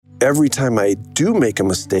every time I do make a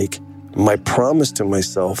mistake, my promise to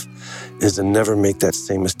myself is to never make that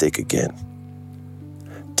same mistake again.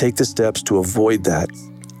 Take the steps to avoid that,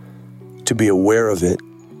 to be aware of it,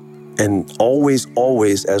 and always,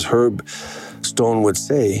 always, as Herb Stone would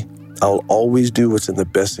say, I'll always do what's in the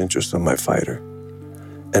best interest of my fighter.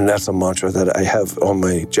 And that's a mantra that I have on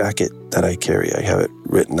my jacket that I carry. I have it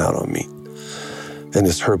written out on me. And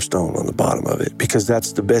it's Herb Stone on the bottom of it, because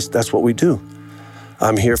that's the best, that's what we do.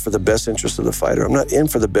 I'm here for the best interest of the fighter. I'm not in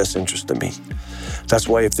for the best interest of me. That's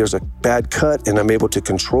why if there's a bad cut and I'm able to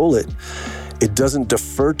control it, it doesn't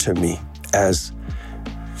defer to me as,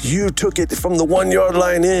 you took it from the 1 yard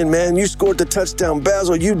line in, man. You scored the touchdown,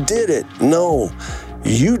 Bazzel. You did it. No,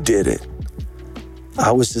 you did it.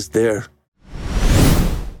 I was just there.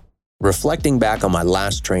 Reflecting back on my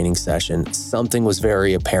last training session, something was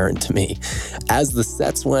very apparent to me. As the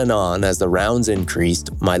sets went on, as the rounds increased,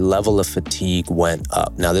 my level of fatigue went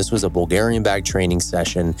up. Now, this was a Bulgarian bag training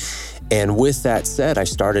session, and with that said, I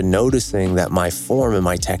started noticing that my form and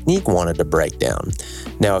my technique wanted to break down.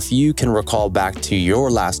 Now, if you can recall back to your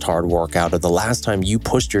last hard workout or the last time you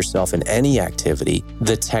pushed yourself in any activity,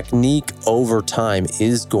 the technique over time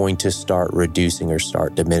is going to start reducing or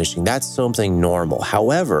start diminishing. That's something normal.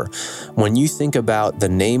 However, when you think about the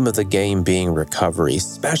name of the game being recovery,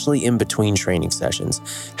 especially in between training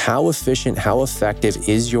sessions, how efficient, how effective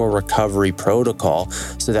is your recovery protocol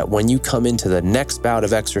so that when you come into the next bout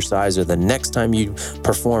of exercise or the next time you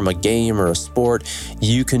perform a game or a sport,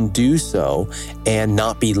 you can do so and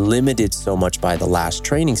not be limited so much by the last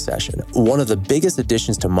training session. One of the biggest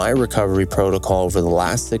additions to my recovery protocol over the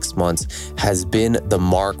last 6 months has been the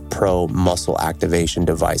Mark Pro muscle activation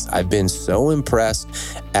device. I've been so impressed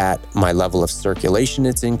at my level of circulation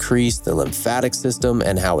it's increased, the lymphatic system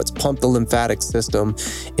and how it's pumped the lymphatic system.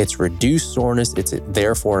 It's reduced soreness. It's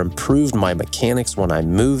therefore improved my mechanics when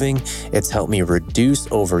I'm moving. It's helped me reduce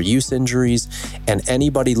overuse injuries. And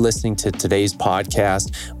anybody listening to today's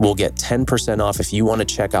podcast will get 10% off if you want to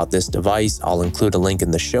check out this device. I'll include a link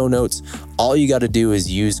in the show notes. All you got to do is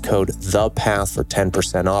use code THEPATH for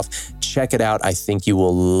 10% off. Check it out. I think you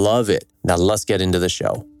will love it. Now let's get into the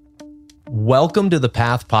show. Welcome to the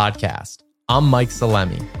Path Podcast. I'm Mike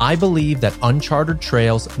Salemi. I believe that uncharted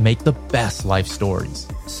trails make the best life stories.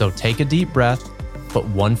 So take a deep breath, put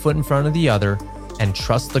one foot in front of the other, and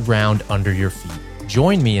trust the ground under your feet.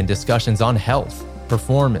 Join me in discussions on health,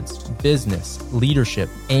 performance, business, leadership,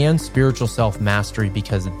 and spiritual self-mastery,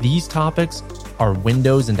 because these topics are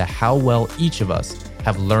windows into how well each of us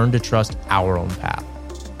have learned to trust our own path.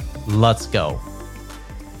 Let's go.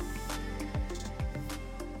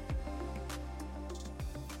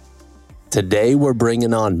 Today, we're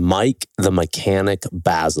bringing on Mike, the mechanic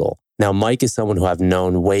Bazzel. Now, Mike is someone who I've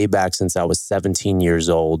known way back since I was 17 years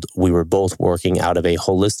old. We were both working out of a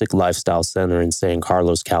holistic lifestyle center in San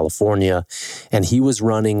Carlos, California, and he was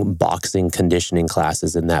running boxing conditioning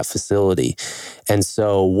classes in that facility. And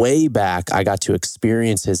so way back, I got to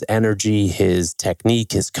experience his energy, his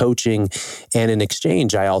technique, his coaching, and in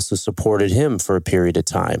exchange, I also supported him for a period of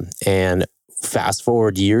time. And fast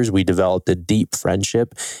forward years, we developed a deep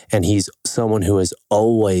friendship, and he's someone who has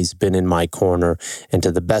always been in my corner. And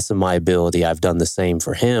to the best of my ability, I've done the same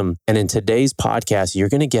for him. And in today's podcast, you're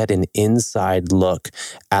going to get an inside look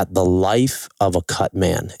at the life of a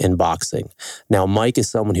Cutman in boxing. Now, Mike is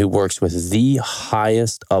someone who works with the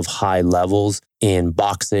highest of high levels in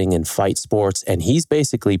boxing and fight sports, and he's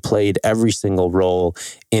basically played every single role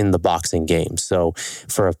in the boxing game. So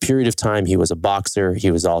for a period of time, he was a boxer. He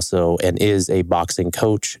was also and is a boxing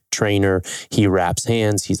coach, trainer. He wraps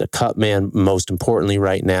hands. He's a Cutman. Most importantly,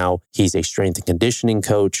 right now, he's a strength and conditioning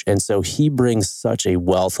coach. And so he brings such a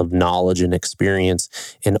wealth of knowledge and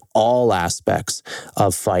experience in all aspects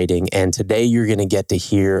of fighting. And today you're going to get to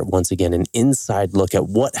hear, once again, an inside look at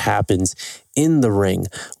what happens in the ring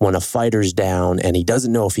when a fighter's down and he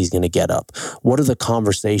doesn't know if he's going to get up. What are the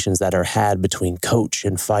conversations that are had between coach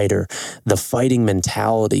and fighter, the fighting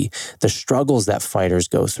mentality, the struggles that fighters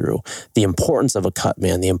go through, the importance of a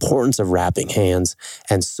Cutman, the importance of wrapping hands,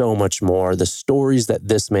 and so much more. The stories that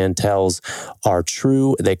this man tells are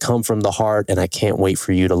true. They come from the heart, and I can't wait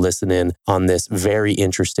for you to listen in on this very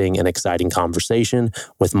interesting and exciting conversation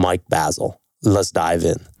with Mike Bazzel. Let's dive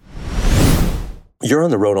in. You're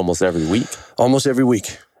on the road almost every week. Almost every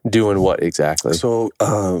week. Doing what exactly? So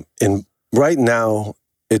right now,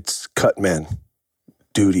 it's Cutman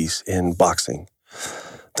duties in boxing.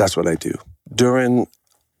 That's what I do.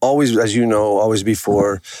 Always, as you know, always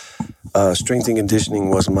before, strength and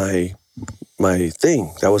conditioning was my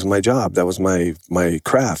thing. That was my job. That was my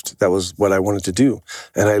craft. That was what I wanted to do.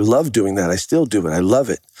 And I love doing that. I still do it. I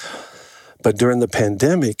love it. But during the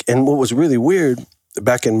pandemic, and what was really weird,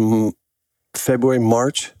 back in February,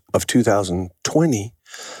 March of 2020,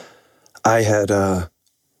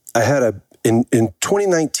 in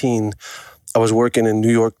 2019, I was working in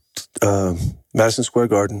New York, Madison Square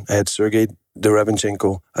Garden. I had Sergey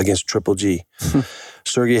Derevyanchenko against Triple G.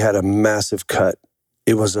 Sergey had a massive cut.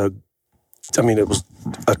 It was a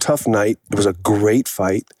tough night. It was a great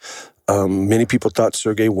fight. Many people thought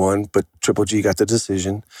Sergey won, but Triple G got the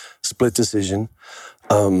decision, split decision.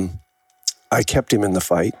 I kept him in the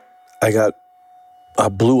fight. I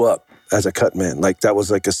blew up as a Cutman. Like, that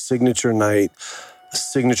was like a signature night, a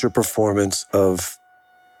signature performance of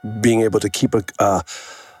being able to keep at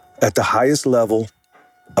the highest level,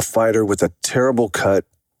 a fighter with a terrible cut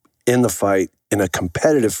in the fight, in a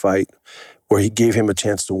competitive fight, where he gave him a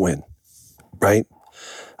chance to win, right?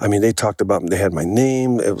 I mean, they talked about, they had my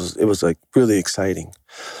name. It was like really exciting.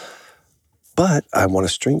 But I want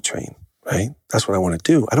to strength train, right? That's what I want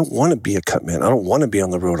to do. I don't want to be a Cutman. I don't want to be on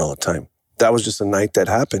the road all the time. That was just a night that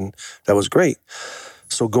happened. That was great.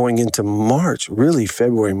 So going into March, really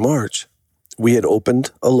February, March, we had opened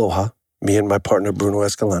Aloha, me and my partner, Bruno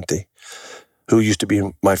Escalante, who used to be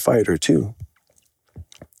my fighter too.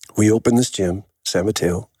 We opened this gym, San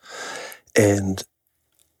Mateo, and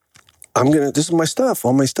this is my stuff.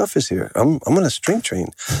 All my stuff is here. I'm going to strength train.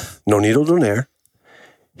 Nonito Donaire,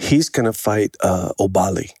 he's going to fight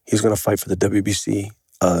Obali. He's going to fight for the WBC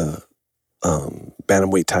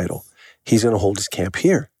bantamweight title. He's going to hold his camp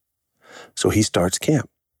here. So he starts camp.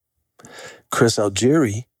 Chris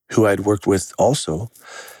Algieri, who I'd worked with also,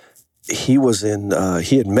 he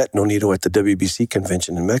had met Nonito at the WBC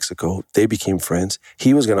convention in Mexico. They became friends.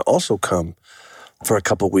 He was going to also come for a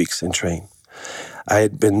couple weeks and train. I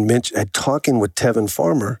had talking with Tevin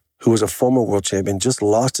Farmer, who was a former world champion, just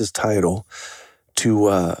lost his title to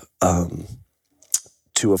a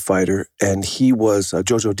fighter, and he was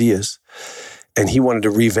Jojo Diaz, and he wanted to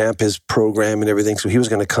revamp his program and everything, so he was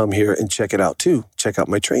going to come here and check it out too, check out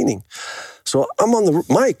my training. So I'm on the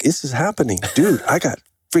mic. This is happening. Dude, I got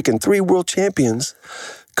freaking 3 world champions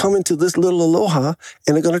coming to this little Aloha,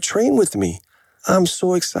 and they're going to train with me. I'm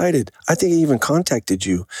so excited. I think I even contacted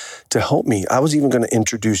you to help me. I was even going to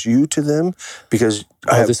introduce you to them because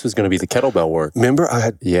this was going to be the kettlebell work. Remember, I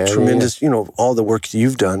had tremendous, all the work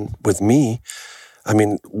you've done with me. I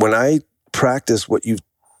mean, when I practice what you've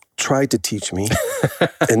tried to teach me,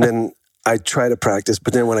 and then I try to practice,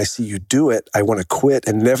 but then when I see you do it, I want to quit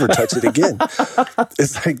and never touch it again.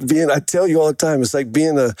 It's like I tell you all the time, it's like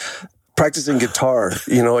practicing guitar,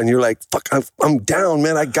 and you're like, fuck, I'm down,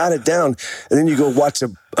 man. I got it down. And then you go watch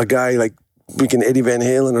a guy like freaking Eddie Van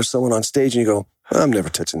Halen or someone on stage and you go, I'm never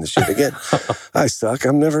touching this shit again. I suck.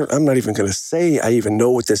 I'm not even going to say I even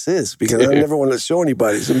know what this is because I never want to show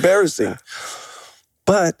anybody. It's embarrassing.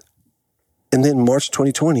 And then March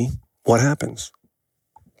 2020, what happens?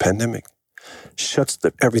 Pandemic. Shuts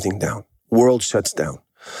everything down. World shuts down.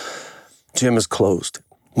 Gym is closed.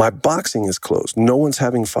 My boxing is closed. No one's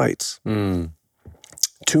having fights. 2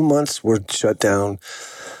 months were shut down.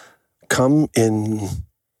 Come in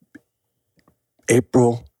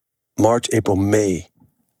March, April, May,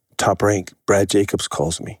 Top Rank, Brad Jacobs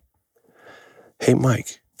calls me. Hey,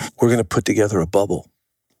 Mike, we're going to put together a bubble.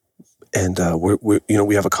 And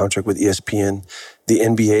we have a contract with ESPN. The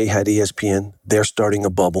NBA had ESPN. They're starting a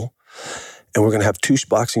bubble. And we're going to have 2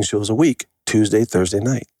 boxing shows a week, Tuesday, Thursday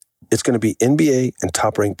night. It's going to be NBA and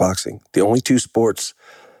Top Rank Boxing, the only 2 sports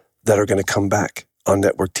that are going to come back on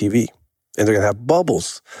network TV. And they're going to have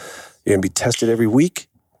bubbles. You're going to be tested every week.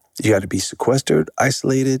 You got to be sequestered,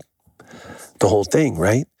 isolated, the whole thing,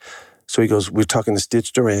 right? So he goes, we're talking to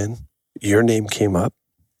Stitch Duran. Your name came up.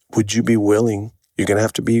 Would you be willing? You're going to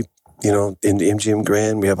have to be, in the MGM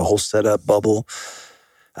Grand. We have a whole setup bubble.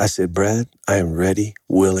 I said, Brad, I am ready,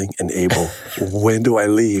 willing, and able. When do I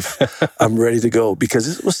leave? I'm ready to go because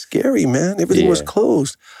it was scary, man. Everything was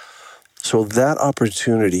closed. So that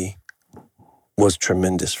opportunity was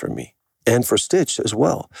tremendous for me and for Stitch as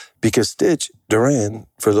well. Because Stitch Duran,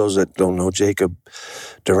 for those that don't know, Jacob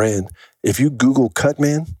Duran, if you Google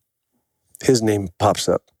Cutman, his name pops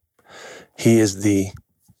up. He is the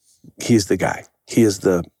guy. He is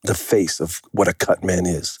the face of what a Cutman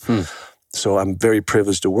is. So I'm very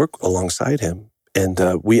privileged to work alongside him. And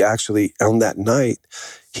we actually, on that night,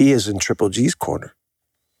 he is in Triple G's corner.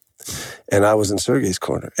 And I was in Sergey's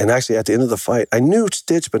corner. And actually, at the end of the fight, I knew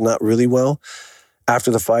Stitch, but not really well. After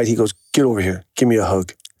the fight, he goes, get over here. Give me a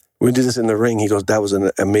hug. We did this in the ring. He goes, that was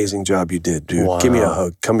an amazing job you did, dude. Wow. Give me a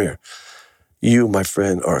hug. Come here. You, my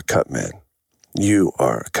friend, are a Cutman. You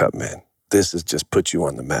are a Cutman. This has just put you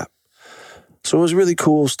on the map. So it was really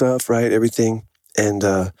cool stuff, right? Everything.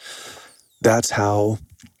 And that's how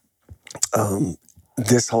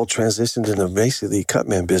this whole transitioned into basically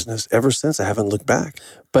Cutman business. Ever since, I haven't looked back.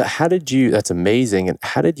 But that's amazing. And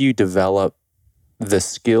how did you develop the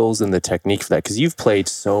skills and the technique for that? Because you've played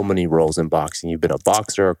so many roles in boxing. You've been a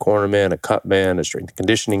boxer, a cornerman, a cutman, a strength and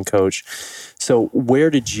conditioning coach. So where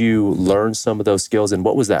did you learn some of those skills, and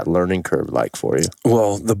what was that learning curve like for you?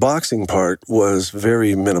 Well, the boxing part was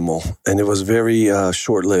very minimal, and it was very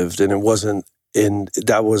short-lived, and it wasn't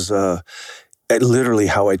that was literally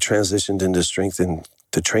how I transitioned into strength, and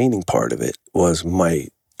the training part of it was my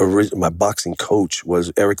boxing coach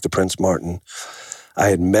was Eric the Prince Martin. I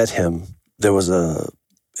had met him. There was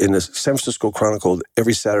in the San Francisco Chronicle,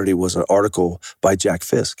 every Saturday was an article by Jack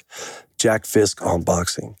Fisk on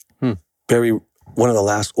boxing. One of the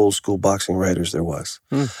last old school boxing writers there was.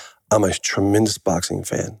 I'm a tremendous boxing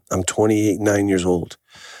fan. I'm 9 years old.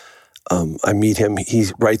 I meet him. He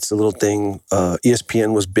writes a little thing.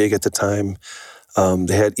 ESPN was big at the time.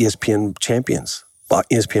 They had ESPN champions.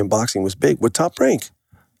 ESPN boxing was big with Top Rank.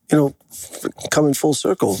 Coming full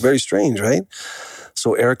circle. Very strange, right?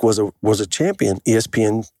 So Eric was a champion,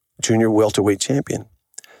 ESPN junior welterweight champion.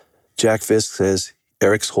 Jack Fisk says,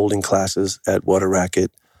 Eric's holding classes at What a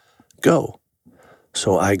Racket. Go.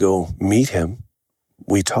 So I go meet him.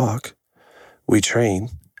 We talk. We train.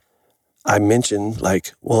 I mentioned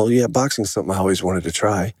boxing's something I always wanted to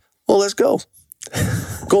try. Well, let's go.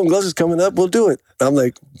 Golden Gloves is coming up. We'll do it. I'm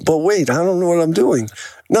like, but wait, I don't know what I'm doing.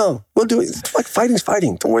 No, we'll do it. It's like fighting's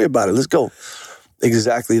fighting. Don't worry about it. Let's go.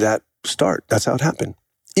 Exactly that start. That's how it happened.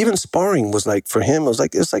 Even sparring was like, for him,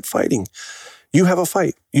 it's like fighting. You have a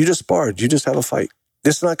fight. You just sparred. You just have a fight.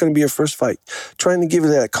 This is not going to be your first fight. Trying to give you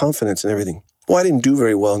that confidence and everything. Well, I didn't do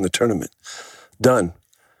very well in the tournament. Done.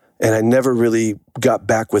 And I never really got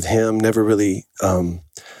back with him. Never really, I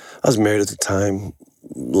was married at the time.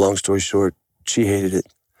 Long story short, she hated it.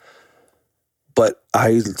 But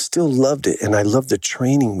I still loved it. And I loved the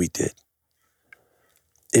training we did.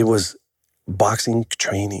 It was boxing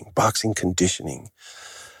training, boxing conditioning.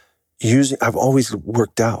 I've always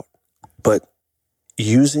worked out, but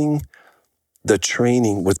using the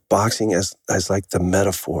training with boxing as like the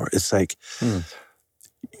metaphor. It's like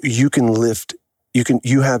you can lift,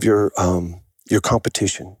 you have your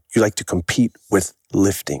competition. You like to compete with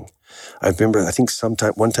lifting. I remember,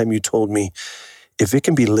 one time you told me, if it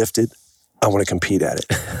can be lifted, I want to compete at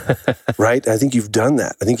it. Right? I think you've done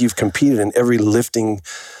that. I think you've competed in every lifting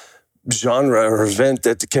genre or event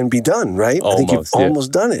that can be done, right? I think you've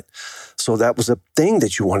almost done it. So that was a thing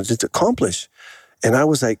that you wanted to accomplish. And I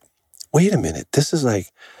was like, wait a minute, this is like,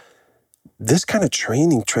 this kind of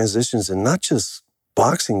training transitions in not just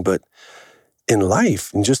boxing, but in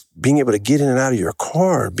life, and just being able to get in and out of your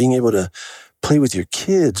car, being able to play with your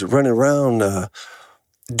kids, run around,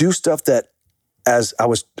 do stuff that, as I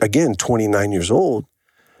was, again, 29 years old,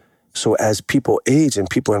 so as people age, and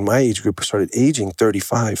people in my age group started aging,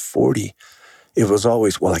 35, 40, it was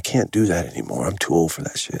always, well, I can't do that anymore. I'm too old for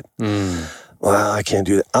that shit. Well, I can't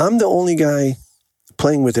do that. I'm the only guy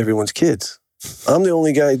playing with everyone's kids. I'm the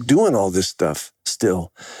only guy doing all this stuff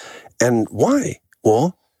still. And why?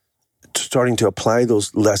 Well, starting to apply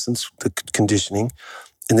those lessons, the conditioning,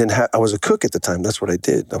 and then I was a cook at the time. That's what I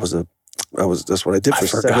did. That's what I did for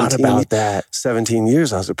 17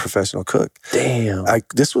 years. I was a professional cook. Damn.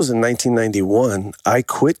 This was in 1991. I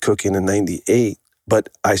quit cooking in 98, but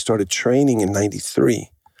I started training in 93.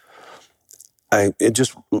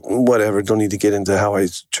 Don't need to get into how I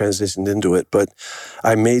transitioned into it, but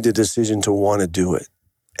I made the decision to want to do it.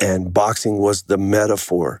 And boxing was the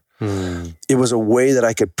metaphor. It was a way that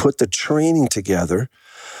I could put the training together,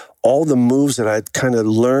 all the moves that I'd kind of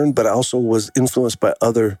learned, but I also was influenced by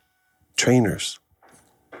other trainers.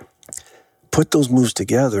 Put those moves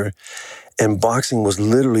together, and boxing was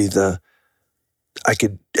literally at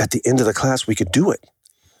the end of the class, we could do it.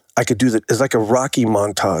 I could do that. It's like a Rocky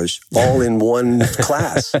montage all in one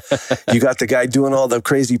class. You got the guy doing all the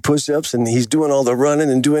crazy push-ups, and he's doing all the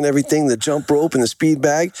running and doing everything, the jump rope and the speed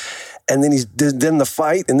bag. And then then the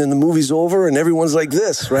fight, and then the movie's over, and everyone's like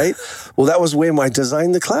this, right? Well, that was the way I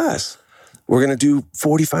designed the class. We're going to do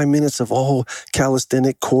 45 minutes of all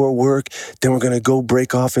calisthenic core work. Then we're going to go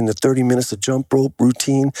break off into 30 minutes of jump rope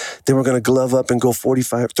routine. Then we're going to glove up and go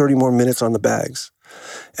 30 more minutes on the bags.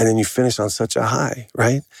 And then you finish on such a high,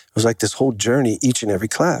 right? It was like this whole journey, each and every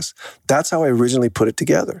class. That's how I originally put it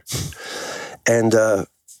together. And,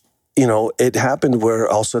 it happened where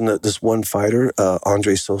all of a sudden this one fighter,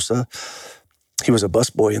 Andre Sosa, he was a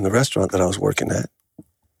busboy in the restaurant that I was working at.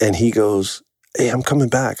 And he goes, hey, I'm coming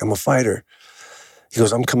back. I'm a fighter. He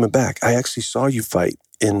goes, I'm coming back. I actually saw you fight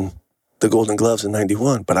in the Golden Gloves in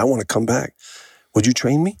 91, but I want to come back. Would you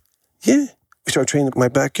train me? Yeah. We started training in my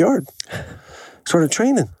backyard. Started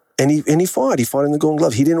training. And he fought. He fought in the Golden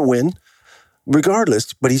Glove. He didn't win,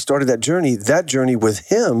 regardless, but he started that journey. That journey with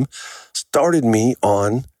him started me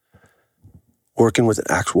on working with an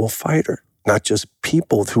actual fighter, not just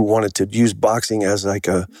people who wanted to use boxing as like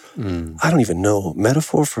I don't even know,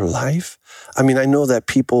 metaphor for life. I mean, I know that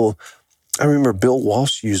people, I remember Bill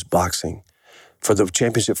Walsh used boxing for the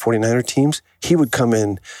championship 49er teams. He would come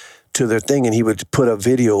in to their thing and he would put a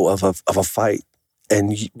video of a fight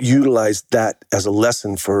and utilize that as a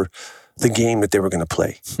lesson for the game that they were going to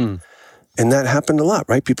play. And that happened a lot,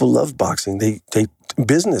 right? People love boxing. They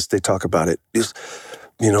business, they talk about it. Just,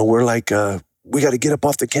 we're like, we got to get up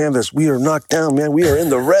off the canvas. We are knocked down, man. We are in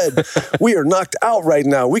the red. We are knocked out right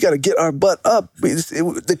now. We got to get our butt up.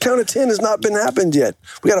 The count of 10 has not been happened yet.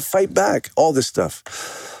 We got to fight back. All this stuff.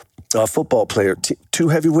 Football player, 2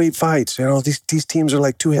 heavyweight fights. These teams are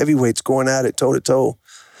like 2 heavyweights going at it toe to toe.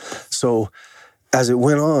 So as it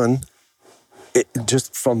went on,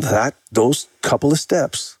 just from those couple of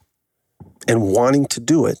steps and wanting to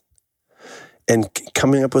do it and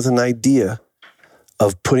coming up with an idea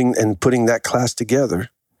of putting that class together,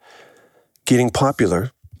 getting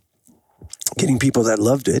popular, getting people that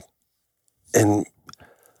loved it. And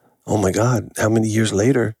oh my God, how many years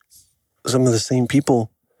later, some of the same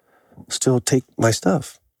people still take my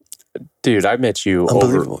stuff. Dude, I met you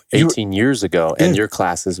over 18 years ago, and your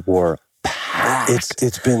classes were packed.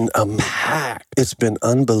 It's been packed. It's been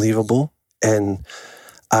unbelievable. And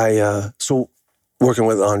so working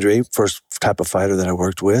with Andre, first type of fighter that I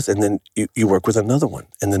worked with, and then you work with another one,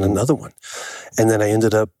 and then another one. And then I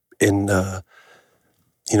ended up in,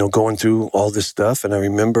 going through all this stuff. And I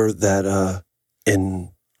remember that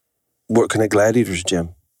in working at Gladiator's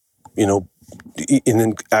Gym, and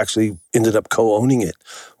then actually ended up co-owning it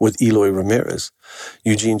with Eloy Ramirez.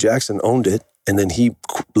 Eugene Jackson owned it, and then he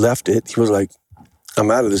left it. He was like,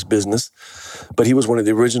 I'm out of this business. But he was one of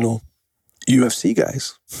the original UFC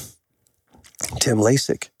guys. Tim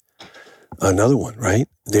Lasik, another one, right?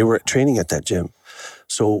 They were training at that gym.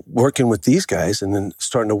 So working with these guys and then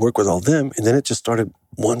starting to work with all them, and then it just started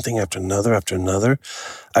one thing after another after another.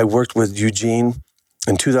 I worked with Eugene.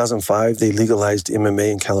 In 2005, they legalized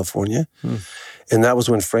MMA in California. And that was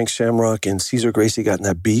when Frank Shamrock and Cesar Gracie got in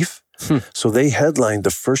that beef. So they headlined the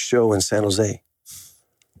first show in San Jose.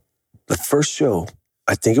 The first show,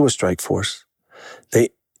 I think it was Strike Force,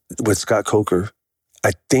 with Scott Coker.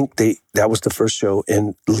 I think that was the first show,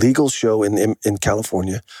 and legal show in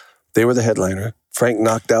California. They were the headliner. Frank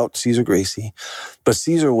knocked out Cesar Gracie. But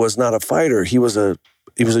Cesar was not a fighter. He was a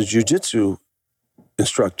jiu-jitsu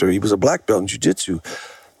instructor. He was a black belt in jiu-jitsu.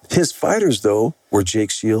 His fighters, though, were Jake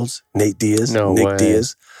Shields, Nate Diaz, Nick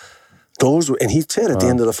Diaz. And he said at the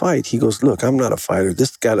end of the fight, he goes, look, I'm not a fighter.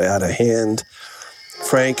 This got out of hand.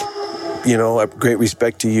 Frank, I have great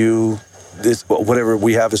respect to you. This, whatever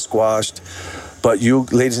we have is squashed. But you,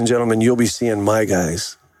 ladies and gentlemen, you'll be seeing my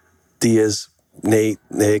guys. Diaz, Nate,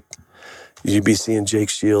 Nick. You'll be seeing Jake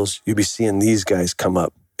Shields. You'll be seeing these guys come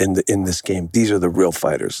up in this game. These are the real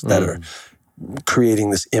fighters that are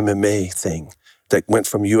creating this MMA thing that went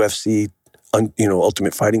from UFC,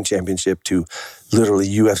 Ultimate Fighting Championship to literally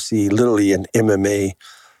UFC, literally an MMA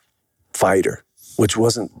fighter, which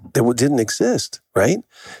didn't exist, right?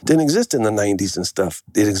 Didn't exist in the 90s and stuff.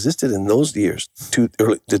 It existed in those years, the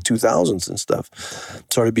 2000s and stuff.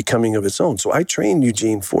 Started becoming of its own. So I trained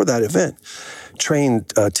Eugene for that event. Trained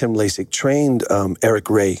Tim Lasik, trained Eric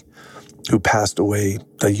Ray, who passed away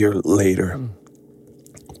a year later.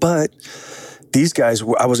 But these guys,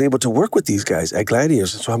 I was able to work with these guys at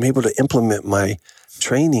Gladiators, so I'm able to implement my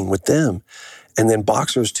training with them. And then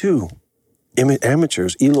boxers too,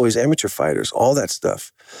 amateurs, Eloy's amateur fighters, all that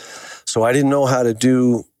stuff. So I didn't know how to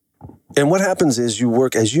do, and what happens is you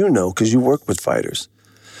work, as you know, because you work with fighters.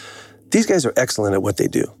 These guys are excellent at what they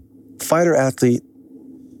do. Fighter athlete,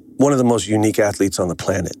 one of the most unique athletes on the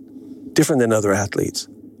planet, different than other athletes.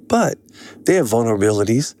 But they have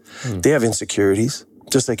vulnerabilities, they have insecurities,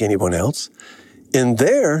 just like anyone else. In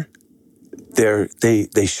there,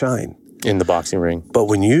 they shine. In the boxing ring. But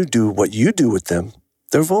when you do what you do with them,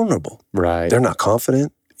 they're vulnerable. Right. They're not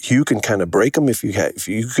confident. You can kind of break them if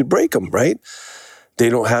you could break them, right?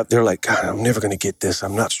 They're like, God, I'm never going to get this.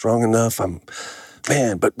 I'm not strong enough.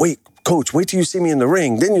 But wait, coach, wait till you see me in the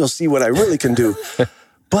ring. Then you'll see what I really can do.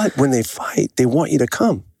 But when they fight, they want you to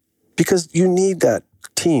come because you need that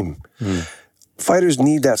team. Fighters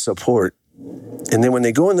need that support. And then when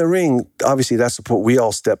they go in the ring, obviously that support, we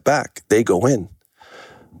all step back. They go in.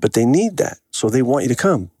 But they need that. So they want you to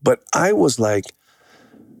come. But I was like,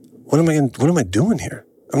 what am I doing here?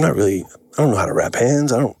 I don't know how to wrap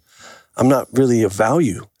hands. I'm not really of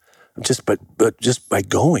value. just by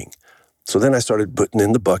going. So then I started putting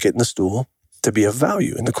in the bucket and the stool to be of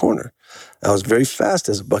value in the corner. I was very fast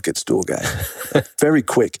as a bucket stool guy, very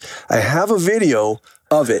quick. I have a video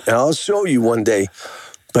of it, and I'll show you one day.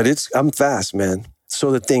 But I'm fast, man.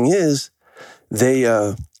 So the thing is,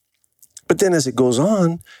 but then as it goes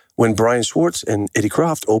on, when Brian Schwartz and Eddie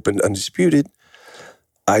Croft opened Undisputed,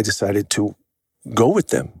 I decided to go with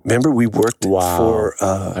them. Remember, we worked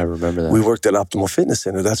I remember that. We worked at Optimal Fitness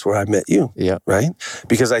Center. That's where I met you. Yeah. Right?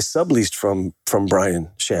 Because I subleased from Brian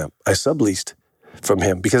Champ. I subleased from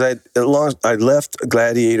him because I left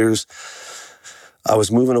Gladiators. I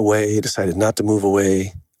was moving away, decided not to move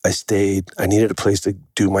away. I stayed. I needed a place to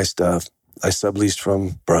do my stuff. I subleased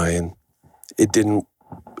from Brian. It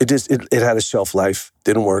had a shelf life.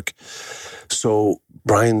 Didn't work. So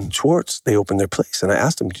Brian Schwartz, they opened their place. And I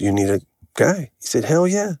asked him, do you need a guy? He said, hell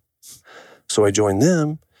yeah. So I joined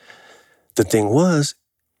them. The thing was,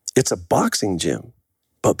 it's a boxing gym.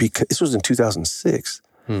 But because this was in 2006,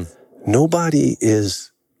 nobody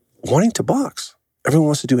is wanting to box. Everyone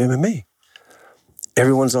wants to do MMA.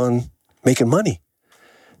 Everyone's on making money.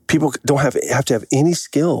 People don't have to have any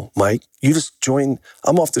skill, Mike. You just join.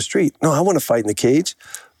 I'm off the street. No, I want to fight in the cage.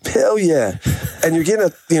 Hell yeah. And you're getting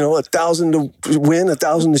 1,000 to win,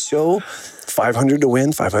 1,000 to show, 500 to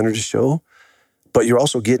win, 500 to show. But you're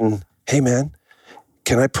also getting, hey man,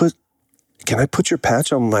 can I put your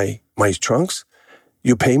patch on my trunks?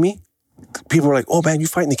 You pay me? People are like, oh man, you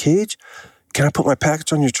fight in the cage? Can I put my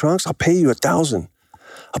patch on your trunks? I'll pay you 1,000.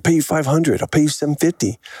 I'll pay you 500. I'll pay you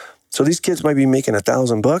 750. So these kids might be making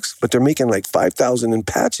 $1,000, but they're making like 5,000 in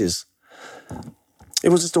patches. It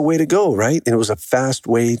was just a way to go, right? And it was a fast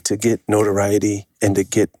way to get notoriety and to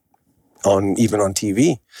get even on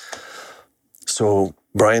TV. So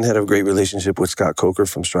Brian had a great relationship with Scott Coker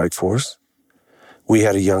from Strike Force. We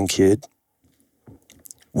had a young kid.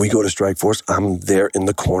 We go to Strike Force. I'm there in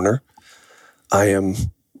the corner. I am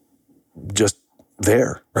just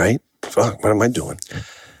there, right? Fuck, what am I doing?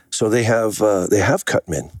 So they have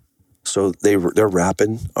Cutman. So they're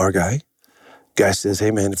rapping our guy. Guy says, hey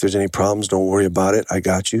man, if there's any problems, don't worry about it. I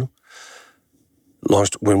got you.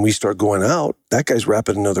 Launched when we start going out, that guy's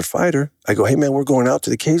rapping another fighter. I go, hey man, we're going out to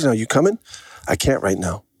the cage now. You coming? I can't right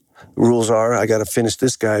now. The rules are I got to finish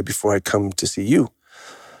this guy before I come to see you.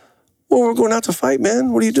 Well, we're going out to fight,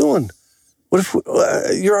 man. What are you doing? What if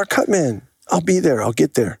you're our cut man? I'll be there. I'll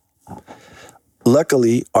get there.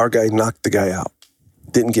 Luckily, our guy knocked the guy out.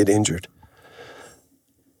 Didn't get injured.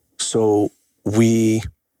 So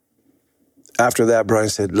after that, Brian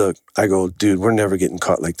said, look, I go, dude, we're never getting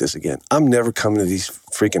caught like this again. I'm never coming to these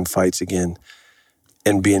freaking fights again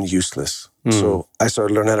and being useless. So I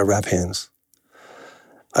started learning how to wrap hands.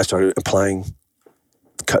 I started applying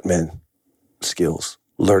Cutman skills,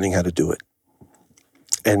 learning how to do it.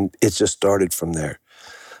 And it just started from there.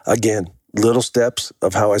 Again, little steps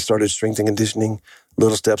of how I started strength and conditioning,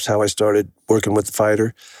 little steps how I started working with the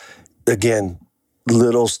fighter. Again,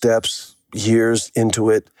 little steps, years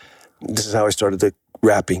into it. This is how I started the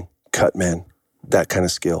rapping, Cutman, that kind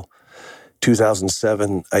of skill.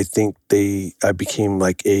 2007, I think I became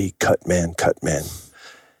like a Cutman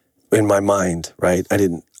in my mind, right?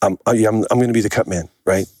 I'm going to be the Cutman,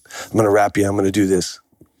 right? I'm going to rap you, I'm going to do this.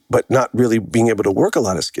 But not really being able to work a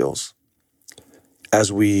lot of skills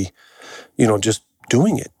as we, just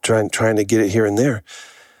doing it, trying to get it here and there.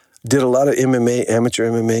 Did a lot of MMA, amateur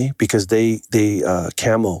MMA, because they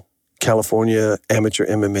Camo, California Amateur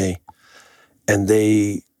MMA, and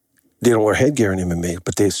they don't wear headgear in MMA,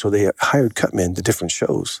 but they hired Cutman to different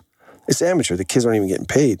shows. It's amateur. The kids aren't even getting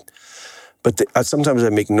paid. But sometimes I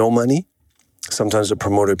make no money. Sometimes the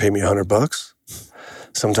promoter paid me $100.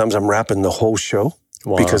 Sometimes I'm rapping the whole show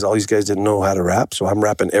because all these guys didn't know how to rap, so I'm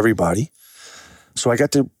rapping everybody. So I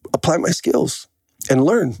got to apply my skills and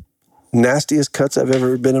learn. Nastiest cuts I've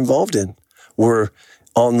ever been involved in were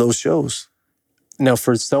on those shows. Now,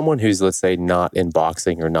 for someone who's, let's say, not in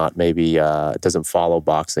boxing or not maybe doesn't follow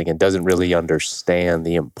boxing and doesn't really understand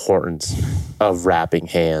the importance of wrapping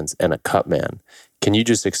hands and a Cutman, can you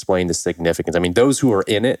just explain the significance? I mean, those who are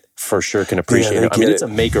in it for sure can appreciate it. I mean, it's a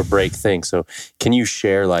make or break thing. So can you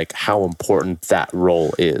share like how important that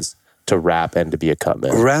role is to rap and to be a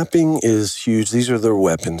Cutman? Rapping is huge. These are their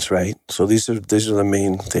weapons, right? So these are the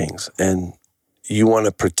main things. And you want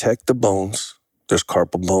to protect the bones. There's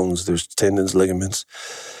carpal bones, there's tendons, ligaments.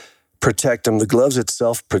 Protect them. The gloves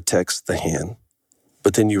itself protects the hand,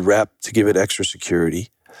 but then you wrap to give it extra security.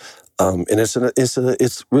 And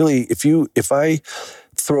it's really, if I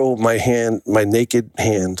throw my naked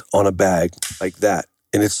hand on a bag like that,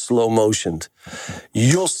 and it's slow motioned,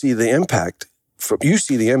 you'll see the impact you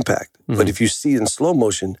see the impact, but if you see in slow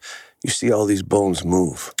motion, you see all these bones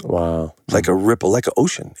move. Wow. Like a ripple, like an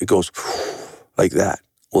ocean. It goes like that.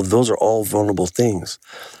 Well, those are all vulnerable things.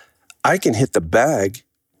 I can hit the bag,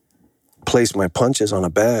 place my punches on a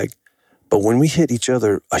bag, but when we hit each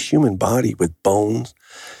other, a human body with bones,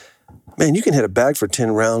 man, you can hit a bag for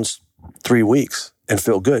 10 rounds, 3 weeks and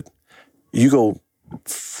feel good. You go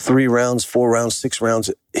 3 rounds, 4 rounds, 6 rounds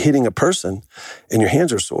hitting a person and your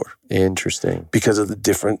hands are sore. Interesting. Because of the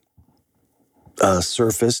different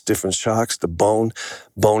surface, different shocks. The bone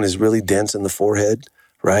is really dense in the forehead,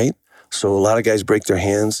 right? So a lot of guys break their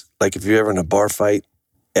hands. Like if you're ever in a bar fight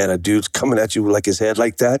and a dude's coming at you like his head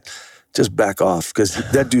like that, just back off because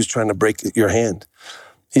that dude's trying to break your hand.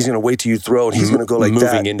 He's going to wait till you throw and he's going to go like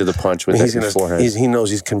that. Moving into the punch with that forehand. He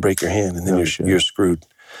knows he can break your hand and then you're screwed.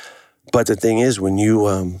 But the thing is when you,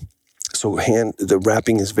 the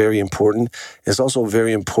wrapping is very important. It's also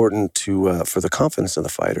very important for the confidence of the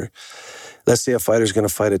fighter. Let's say a fighter's going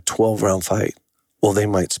to fight a 12-round fight. Well, they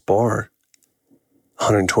might spar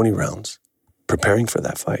 120 rounds preparing for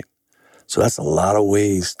that fight. So that's a lot of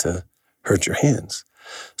ways to hurt your hands.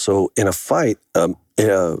 So in a fight,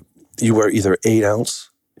 you wear either 8 ounce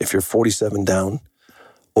if you're 47 down,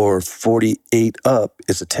 or 48 up,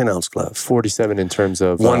 it's a 10-ounce glove. 47 in terms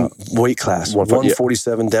of... one weight class.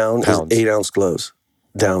 147 down pounds. Is 8-ounce gloves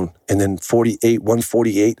down. And then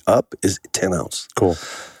 148 up is 10 ounce. Cool.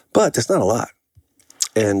 But that's not a lot.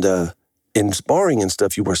 And in sparring and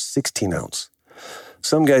stuff, you wear 16 ounce.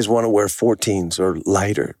 Some guys want to wear 14s or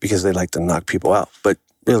lighter because they like to knock people out. But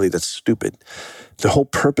really, that's stupid. The whole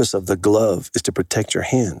purpose of the glove is to protect your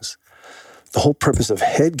hands. The whole purpose of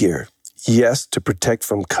headgear, yes, to protect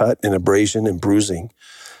from cut and abrasion and bruising,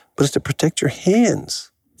 but it's to protect your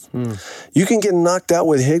hands. You can get knocked out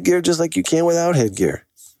with headgear just like you can without headgear.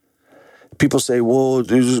 People say, well,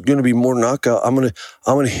 there's going to be more knockout. I'm going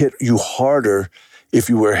to hit you harder if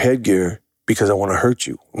you wear headgear because I want to hurt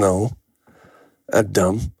you. No, that's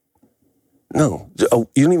dumb. No,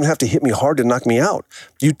 you don't even have to hit me hard to knock me out.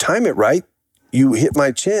 You time it right. You hit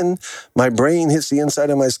my chin, my brain hits the inside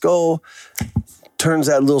of my skull, turns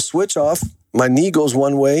that little switch off, my knee goes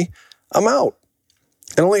one way, I'm out.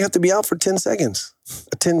 I only have to be out for 10 seconds.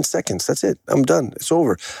 10 seconds, that's it. I'm done. It's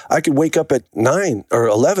over. I could wake up at 9 or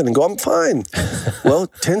 11 and go, I'm fine. Well,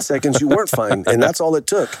 10 seconds, you weren't fine. And that's all it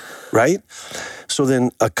took, right? So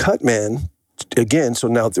then a Cutman, again, so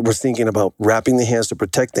now we're thinking about wrapping the hands to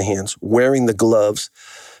protect the hands, wearing the gloves,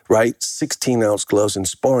 right? 16-ounce gloves and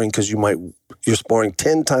sparring because you're sparring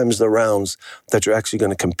 10 times the rounds that you're actually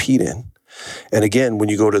going to compete in. And again, when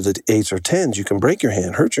you go to the 8s or 10s, you can break your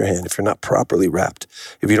hand, hurt your hand if you're not properly wrapped,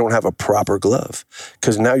 if you don't have a proper glove.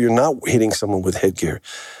 Because now you're not hitting someone with headgear.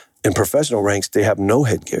 In professional ranks, they have no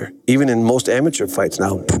headgear. Even in most amateur fights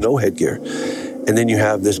now, no headgear. And then you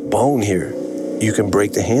have this bone here. You can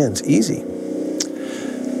break the hands easy.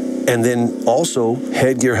 And then also,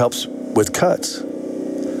 headgear helps with cuts.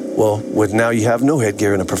 Well, now you have no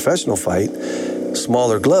headgear in a professional fight,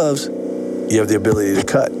 smaller gloves, you have the ability to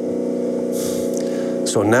cut.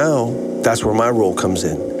 So now, that's where my role comes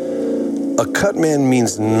in. A Cutman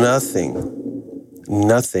means nothing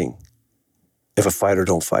if a fighter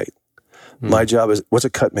don't fight. My job is, what's a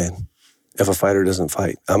Cutman if a fighter doesn't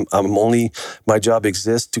fight? My job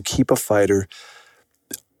exists to keep a fighter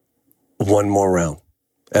one more round.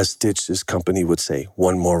 As Stitch's company would say,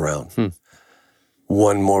 one more round.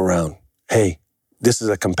 One more round. Hey, this is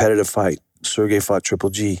a competitive fight. Sergey fought Triple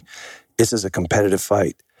G. This is a competitive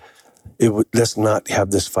fight. Let's not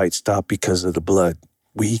have this fight stop because of the blood.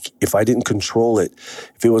 If I didn't control it,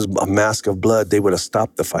 if it was a mask of blood, they would have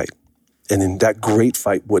stopped the fight. And then that great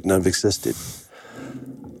fight wouldn't have existed.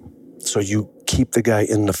 So you keep the guy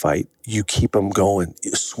in the fight. You keep him going.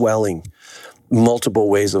 Swelling. Multiple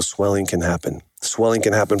ways of swelling can happen. Swelling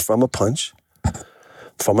can happen from a punch,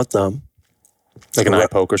 from a thumb. Like an eye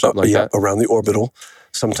poke or something like that? Around the orbital.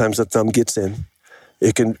 Sometimes the thumb gets in.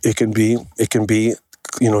 It can be,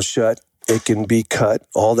 shut. It can be cut,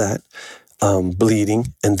 all that,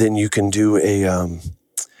 bleeding. And then you can do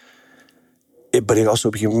but it also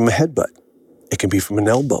can be from a headbutt. It can be from an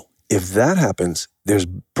elbow. If that happens, there's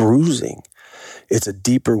bruising. It's a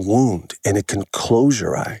deeper wound and it can close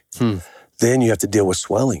your eye. Then you have to deal with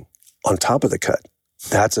swelling on top of the cut.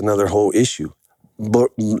 That's another whole issue.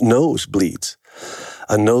 Nosebleeds.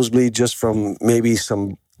 A nosebleed just from maybe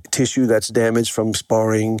some tissue that's damaged from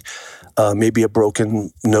sparring, maybe a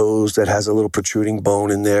broken nose that has a little protruding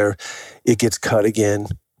bone in there. It gets cut again.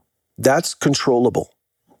 That's controllable.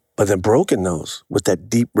 But the broken nose with that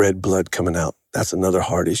deep red blood coming out, that's another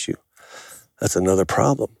hard issue. That's another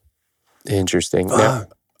problem. Interesting. Now,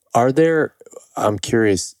 are there I'm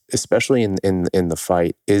curious, especially in the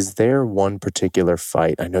fight, is there one particular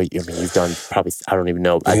fight? I mean, you've done probably, I don't even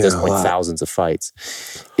know, at this point, thousands of fights.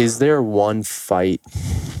 Is there one fight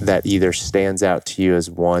that either stands out to you as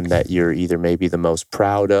one that you're either maybe the most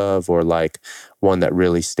proud of, or like one that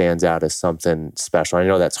really stands out as something special? I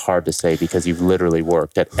know that's hard to say because you've literally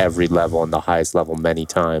worked at every level and the highest level many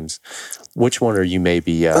times. Which one are you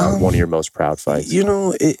maybe one of your most proud fights? You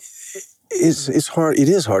know, it's hard. It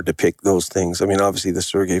is hard to pick those things. I mean, obviously the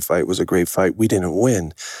Sergey fight was a great fight. We didn't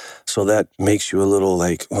win. So that makes you a little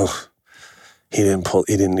like, oh, he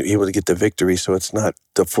didn't be able to get the victory. So it's not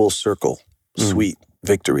the full circle, sweet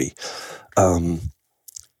victory. I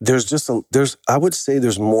would say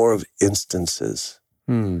there's more of instances.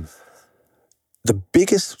 The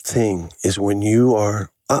biggest thing is when you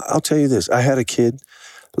are, I'll tell you this. I had a kid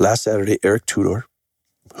last Saturday, Eric Tudor,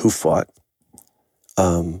 who fought.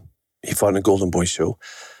 He fought in a Golden Boy show.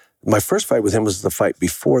 My first fight with him was the fight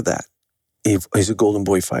before that. He's a Golden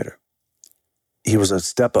Boy fighter. He was a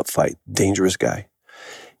step-up fight, dangerous guy.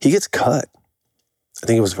 He gets cut. I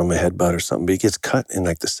think it was from a headbutt or something, but he gets cut in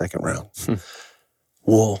like the second round.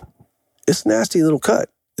 Well, it's a nasty little cut.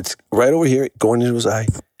 It's right over here, going into his eye.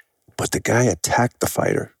 But the guy attacked the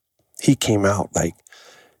fighter. He came out like,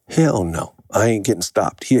 hell no, I ain't getting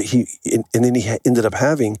stopped. And then he ended up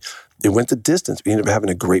having, it went the distance. He ended up having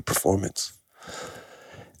a great performance.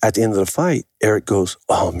 At the end of the fight, Eric goes,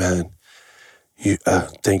 oh man,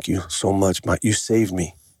 thank you so much. You saved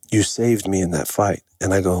me. You saved me in that fight.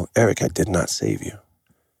 And I go, Eric, I did not save you.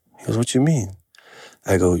 He goes, what you mean?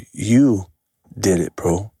 I go, you did it,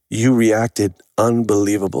 bro. You reacted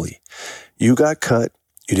unbelievably. You got cut.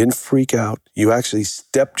 You didn't freak out. You actually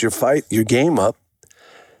stepped your game up.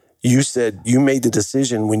 You said, you made the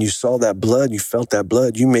decision when you saw that blood, you felt that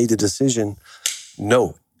blood, you made the decision,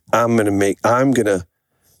 no,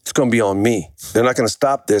 it's going to be on me. They're not going to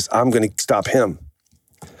stop this. I'm going to stop him.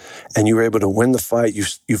 And you were able to win the fight.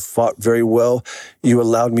 You fought very well. You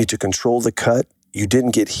allowed me to control the cut. You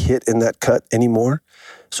didn't get hit in that cut anymore.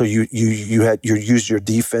 So you used your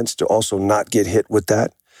defense to also not get hit with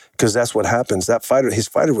that. Because that's what happens. His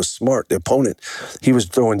fighter was smart, the opponent. He was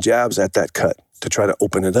throwing jabs at that cut to try to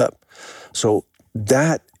open it up. So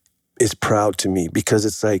that is proud to me because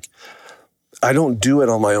it's like, I don't do it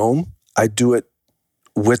on my own. I do it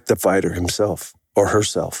with the fighter himself or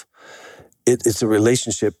herself. It's a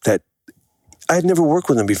relationship that I had never worked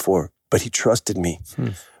with him before, but he trusted me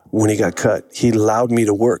when he got cut. He allowed me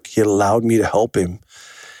to work. He allowed me to help him,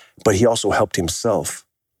 but he also helped himself.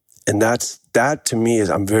 And that to me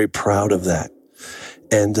I'm very proud of that.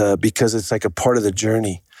 And because it's like a part of the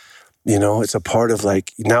journey, you know, it's a part of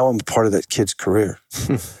like, now I'm a part of that kid's career.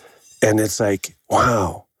 And it's like,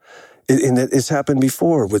 wow. And it's happened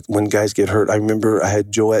before when guys get hurt. I remember I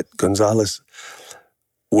had Joet Gonzalez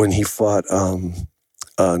when he fought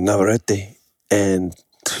Navarrete. And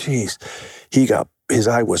geez, his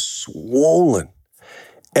eye was swollen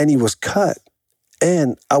and he was cut.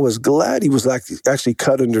 And I was glad he was actually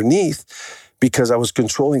cut underneath because I was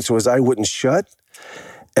controlling so his eye wouldn't shut.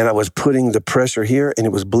 And I was putting the pressure here and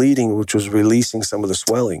it was bleeding, which was releasing some of the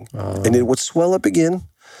swelling. And it would swell up again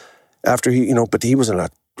after but he was in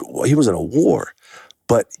a war.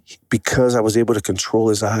 But because I was able to control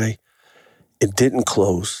his eye, it didn't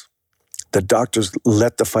close. The doctors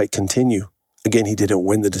let the fight continue. Again, he didn't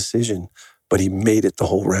win the decision, but he made it the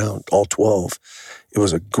whole round, all 12. It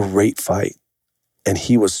was a great fight. And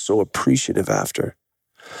he was so appreciative after.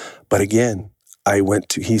 But again,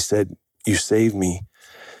 he said, you saved me.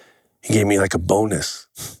 He gave me like a bonus.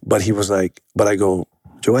 But he was like, but I go,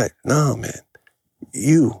 Joet, no, man,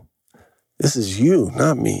 this is you,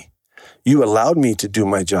 not me. You allowed me to do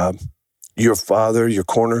my job. Your father, your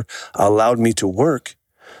corner, allowed me to work.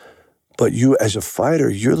 But you, as a fighter,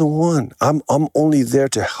 you're the one. I'm only there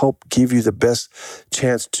to help give you the best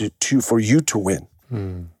chance for you to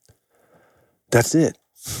win. That's it.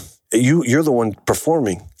 You're the one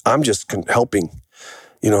performing. I'm just helping.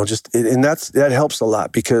 And that helps a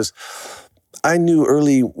lot because I knew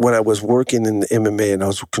early when I was working in the MMA and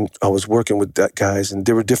I was working with that guys and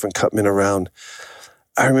there were different cutmen around.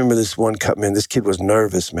 I remember this one cutman. This kid was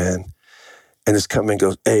nervous, man, and this cutman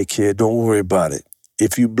goes, "Hey, kid, don't worry about it.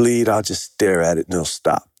 If you bleed, I'll just stare at it and it'll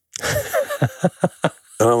stop."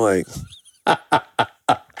 And I'm like,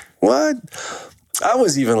 what? I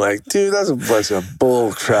was even like, dude, that's a bunch of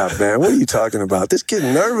bull crap, man. What are you talking about? This kid's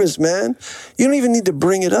nervous, man. You don't even need to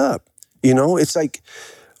bring it up. It's like,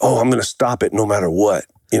 oh, I'm going to stop it no matter what.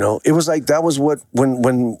 It was like, that was what,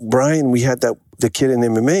 when Brian, we had the kid in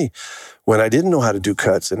MMA, when I didn't know how to do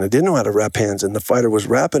cuts and I didn't know how to wrap hands and the fighter was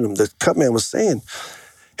wrapping him, the cut man was saying,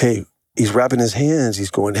 hey, he's wrapping his hands.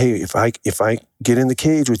 He's going, hey, if I get in the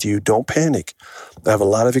cage with you, don't panic. I have a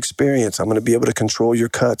lot of experience. I'm going to be able to control your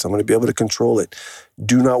cuts. I'm going to be able to control it.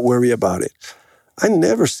 Do not worry about it. I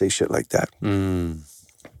never say shit like that.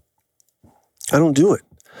 I don't do it.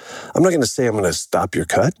 I'm not going to say I'm going to stop your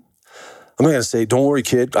cut. I'm not going to say, don't worry,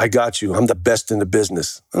 kid, I got you. I'm the best in the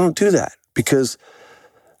business. I don't do that because,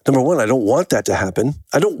 number one, I don't want that to happen.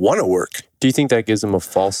 I don't want to work. Do you think that gives them a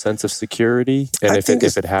false sense of security? And if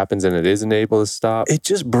it happens and it isn't able to stop? It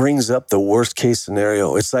just brings up the worst case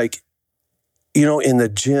scenario. It's like, in the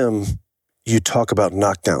gym, you talk about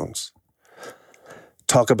knockdowns.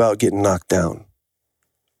 Talk about getting knocked down.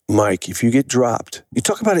 Mike, if you get dropped, you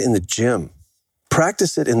talk about it in the gym.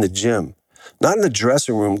 Practice it in the gym, not in the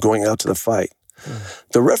dressing room going out to the fight.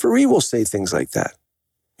 The referee will say things like that.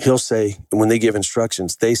 He'll say, when they give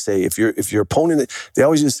instructions, they say, if your opponent, they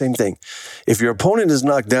always do the same thing. If your opponent is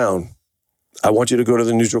knocked down, I want you to go to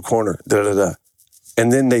the neutral corner, da-da-da.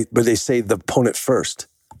 And then they say the opponent first.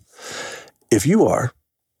 If you are,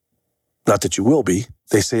 not that you will be,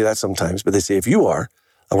 they say that sometimes, but they say, if you are,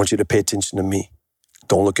 I want you to pay attention to me.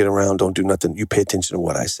 Don't look it around, don't do nothing. You pay attention to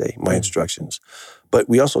what I say, my instructions. But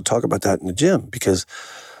we also talk about that in the gym because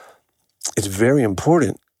it's very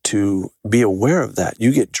important to be aware of that.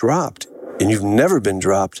 You get dropped and you've never been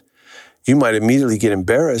dropped, you might immediately get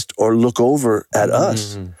embarrassed or look over at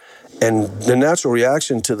us. And the natural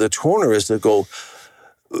reaction to the corner is to go,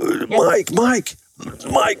 Mike,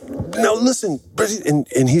 now listen.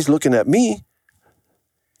 And he's looking at me.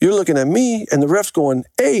 You're looking at me and the ref's going,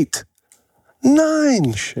 8,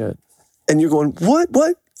 9. Shit. And you're going, what?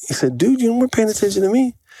 He said, dude, you weren't paying attention to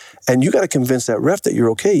me. And you got to convince that ref that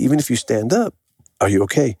you're okay, even if you stand up. Are you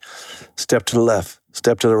okay? Step to the left,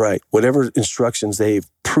 step to the right. Whatever instructions they've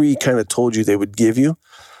kind of told you they would give you.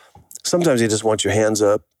 Sometimes they just want your hands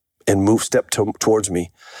up and move, towards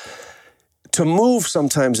me. To move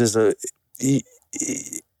sometimes is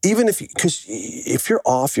even because if you're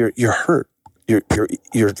off, you're hurt.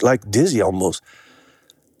 You're like dizzy almost.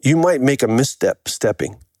 You might make a misstep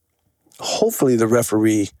stepping. Hopefully the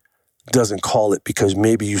referee doesn't call it because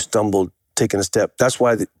maybe you stumbled taking a step. That's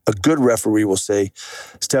why a good referee will say,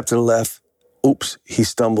 step to the left. Oops, he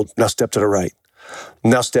stumbled. Now step to the right.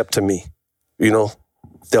 Now step to me. They'll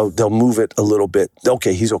move it a little bit.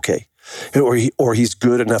 Okay, he's okay. Or he's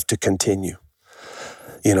good enough to continue.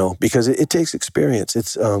 Because it takes experience.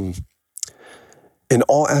 It's in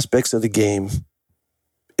all aspects of the game,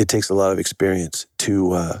 it takes a lot of experience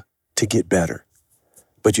to get better.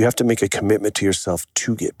 But you have to make a commitment to yourself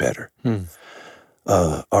to get better.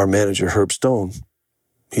 Our manager, Herb Stone,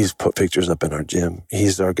 he's put pictures up in our gym.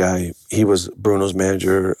 He's our guy. He was Bruno's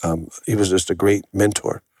manager. He was just a great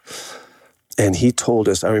mentor. And he told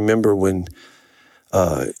us, I remember when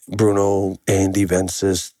Bruno, Andy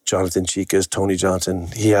Vences, Jonathan Chicas, Tony Johnson,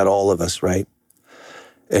 he had all of us, right?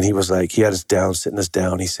 And he was like, he had us down, sitting us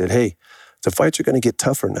down. He said, hey, the fights are going to get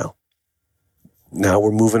tougher now. Now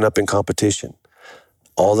we're moving up in competition.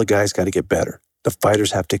 All the guys got to get better. The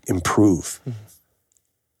fighters have to improve.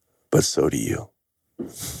 But so do you.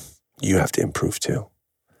 You have to improve too.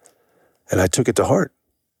 And I took it to heart.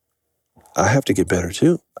 I have to get better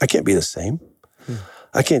too. I can't be the same.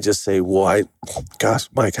 I can't just say, well,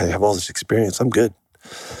 Mike, I have all this experience. I'm good.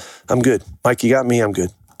 Mike, you got me, I'm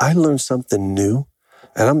good. I learned something new,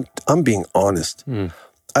 and I'm being honest.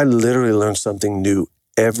 I literally learned something new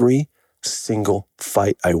every single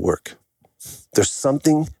fight I work. There's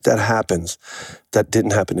something that happens that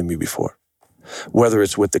didn't happen to me before. Whether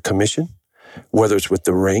it's with the commission, whether it's with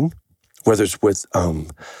the ring, whether it's with one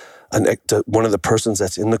of the persons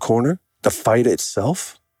that's in the corner, the fight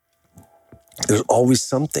itself, there's always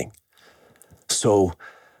something. So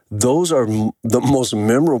those are the most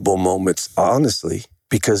memorable moments, honestly,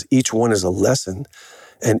 because each one is a lesson.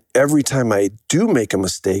 And every time I do make a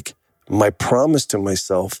mistake, my promise to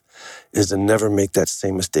myself is to never make that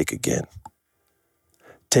same mistake again.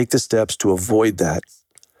 Take the steps to avoid that,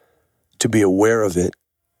 to be aware of it,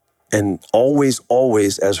 and always,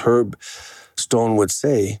 as Herb Stone would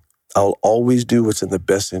say, I'll always do what's in the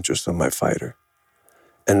best interest of my fighter.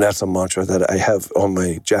 And that's a mantra that I have on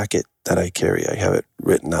my jacket that I carry. I have it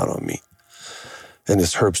written out on me. And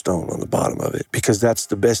it's Herb Stone on the bottom of it, because that's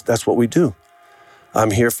the best, that's what we do.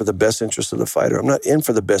 I'm here for the best interest of the fighter. I'm not in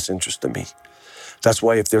for the best interest of me. That's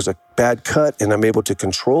why if there's a bad cut and I'm able to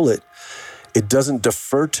control it, it doesn't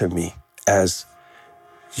defer to me as,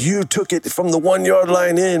 you took it from the 1 yard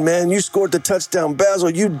line in, man. You scored the touchdown,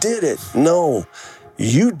 Bazzel. You did it. No,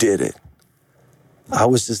 you did it. I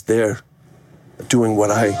was just there doing what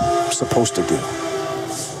I'm supposed to do.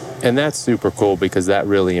 And that's super cool because that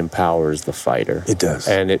really empowers the fighter. It does.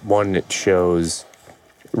 And it shows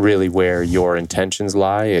really where your intentions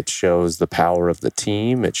lie. It shows the power of the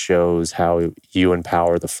team. It shows how you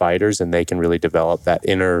empower the fighters, and they can really develop that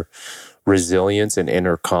inner resilience and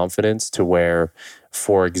inner confidence to where,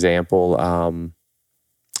 for example,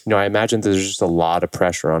 I imagine there's just a lot of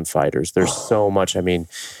pressure on fighters. There's so much. I mean,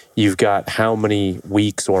 you've got how many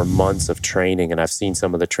weeks or months of training, and I've seen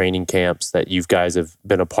some of the training camps that you guys have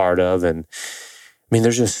been a part of, and I mean,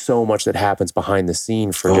 there's just so much that happens behind the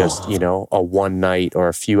scene for just, a one night or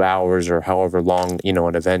a few hours or however long,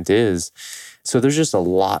 an event is. So there's just a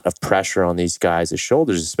lot of pressure on these guys'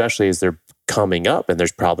 shoulders, especially as they're coming up, and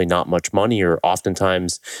there's probably not much money, or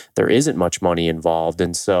oftentimes there isn't much money involved.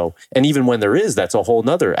 And even when there is, that's a whole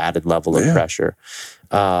nother added level of pressure.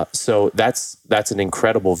 So that's an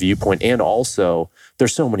incredible viewpoint. And also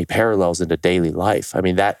there's so many parallels into daily life. I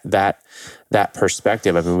mean, that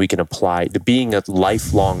perspective, I mean, we can apply to being a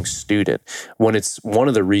lifelong student. When it's one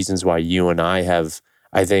of the reasons why you and I have,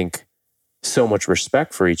 I think, so much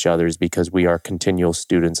respect for each other is because we are continual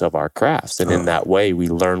students of our crafts. And in that way, we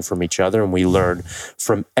learn from each other, and we learn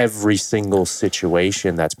from every single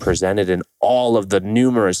situation that's presented and all of the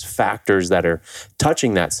numerous factors that are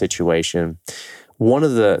touching that situation. One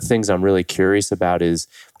of the things I'm really curious about is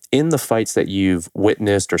in the fights that you've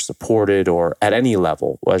witnessed or supported, or at any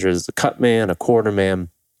level, whether it's a cutman, a quarterman,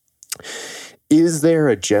 is there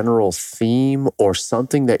a general theme or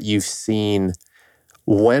something that you've seen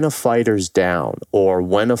when a fighter's down, or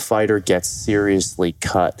when a fighter gets seriously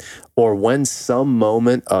cut, or when some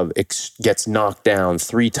moment of gets knocked down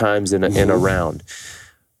 3 times in a round,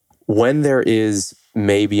 when there is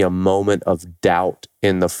maybe a moment of doubt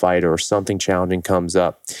in the fighter or something challenging comes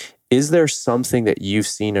up, is there something that you've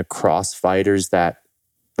seen across fighters that,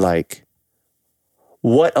 like,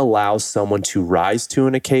 what allows someone to rise to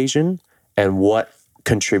an occasion and what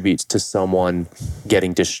contributes to someone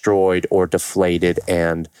getting destroyed or deflated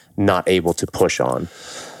and not able to push on?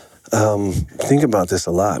 Think about this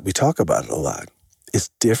a lot. We talk about it a lot. It's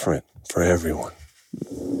different for everyone.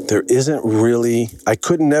 There isn't really, I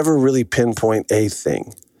could never really pinpoint a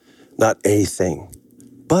thing, not a thing,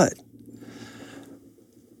 but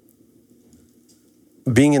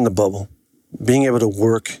being in the bubble, being able to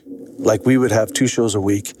work, like we would have 2 shows a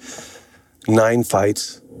week, 9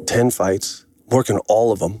 fights, 10 fights, working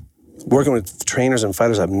all of them, working with trainers and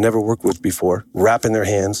fighters I've never worked with before, wrapping their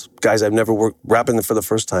hands, guys I've never worked, wrapping them for the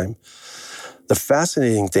first time. The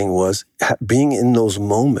fascinating thing was being in those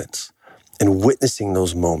moments and witnessing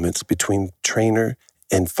those moments between trainer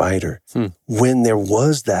and fighter. When there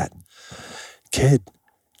was that, kid,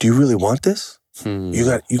 do you really want this?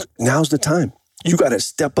 Now's the time. You got to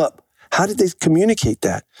step up. How did they communicate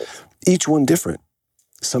that? Each one different.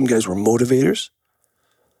 Some guys were motivators.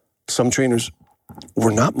 Some trainers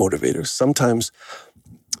were not motivators. Sometimes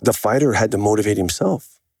the fighter had to motivate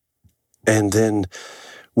himself. And then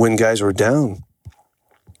when guys were down,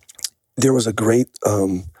 there was a great,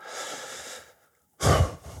 I'll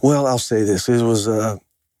say this. It was a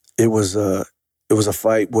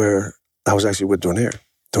fight where I was actually with Donaire.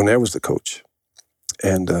 Donaire was the coach.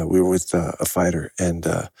 And we were with a fighter, and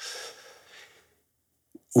it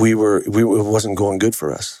wasn't going good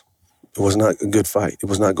for us. It was not a good fight. It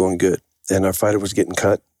was not going good. And our fighter was getting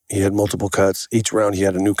cut. He had multiple cuts. Each round he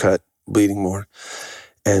had a new cut, bleeding more.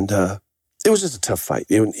 And it was just a tough fight.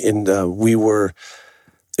 It was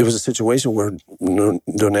a situation where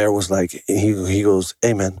Donaire was like, he goes,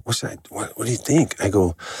 hey man, what do you think? He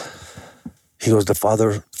goes, the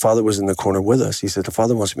father was in the corner with us. He said, the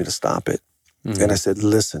father wants me to stop it. Mm-hmm. And I said,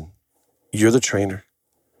 listen, you're the trainer.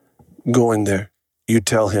 Go in there. You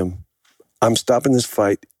tell him, I'm stopping this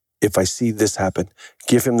fight if I see this happen.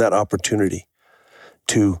 Give him that opportunity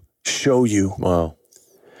to show you. Wow.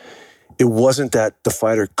 It wasn't that the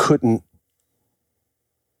fighter couldn't,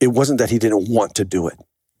 it wasn't that he didn't want to do it.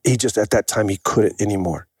 He just, at that time, he couldn't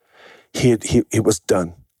anymore. He was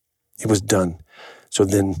done. He was done. So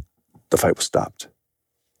then the fight was stopped.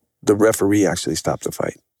 The referee actually stopped the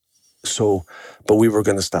fight. So, but we were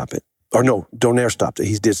going to stop it. Or no, Donaire stopped it.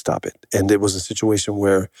 He did stop it. And it was a situation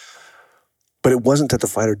where, but it wasn't that the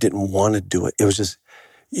fighter didn't want to do it. It was just,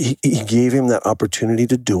 he gave him that opportunity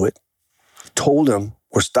to do it, told him,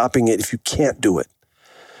 we're stopping it if you can't do it.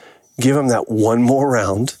 Give him that one more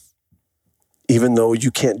round, even though you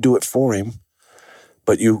can't do it for him.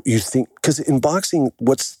 But you think, because in boxing,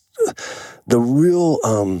 what's the real,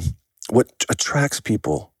 what attracts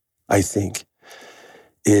people, I think,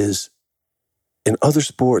 is in other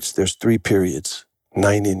sports, there's 3 periods,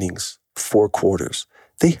 9 innings, 4 quarters.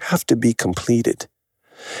 They have to be completed.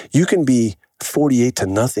 You can be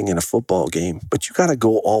 48-0 in a football game, but you got to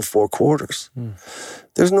go all 4 quarters.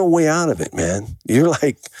 There's no way out of it, man. You're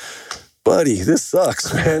like, buddy, this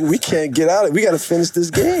sucks, man. We can't get out of it. We got to finish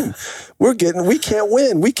this game. We can't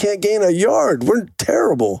win. We can't gain a yard. We're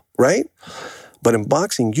terrible, right? But in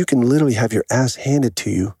boxing, you can literally have your ass handed to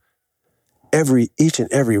you each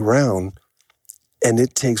and every round, and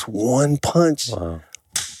it takes one punch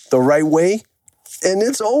the right way, and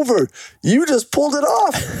it's over. You just pulled it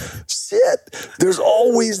off. Shit. There's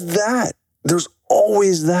always that.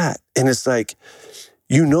 And it's like,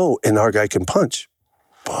 and our guy can punch.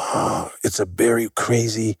 It's a very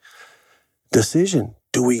crazy decision.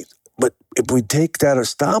 But if we take that or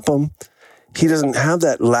stop him, he doesn't have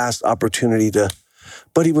that last opportunity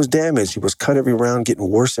but he was damaged. He was cut every round, getting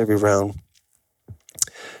worse every round.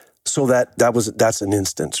 So that's an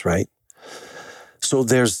instance, right? So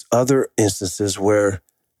there's other instances where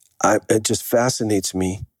it just fascinates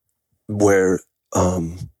me where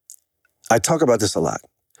I talk about this a lot.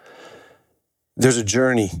 There's a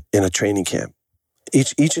journey in a training camp.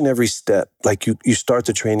 Each and every step, like you start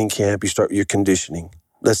the training camp, you start your conditioning.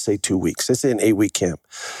 Let's say 2 weeks. Let's say an 8-week camp.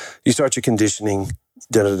 You start your conditioning,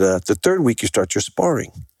 The 3rd week, you start your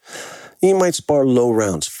sparring. You might spar low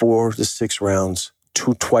rounds, 4 to 6 rounds,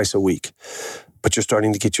 twice a week. But you're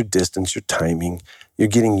starting to get your distance, your timing. You're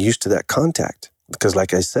getting used to that contact. Because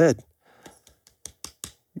like I said,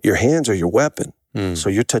 your hands are your weapon. So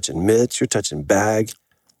you're touching mitts, you're touching bag.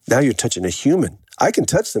 Now you're touching a human. I can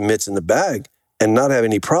touch the mitts in the bag and not have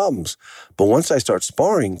any problems. But once I start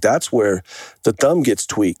sparring, that's where the thumb gets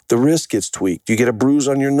tweaked, the wrist gets tweaked, you get a bruise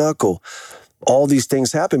on your knuckle. All these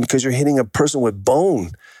things happen because you're hitting a person with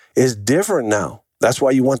bone. It's different now. That's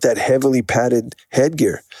why you want that heavily padded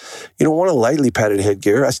headgear. You don't want a lightly padded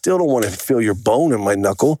headgear. I still don't want to feel your bone in my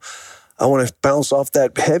knuckle. I want to bounce off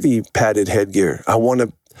that heavy padded headgear.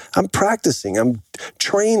 I'm practicing, I'm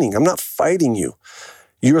training, I'm not fighting you.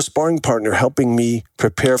 You're a sparring partner helping me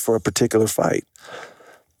prepare for a particular fight.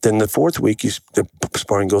 Then the 4th week, the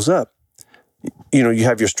sparring goes up. You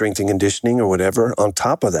have your strength and conditioning or whatever on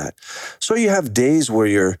top of that. So you have days where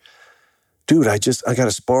you're, dude, I got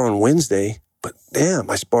to spar on Wednesday, but damn,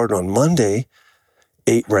 I sparred on Monday,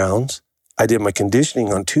 8 rounds. I did my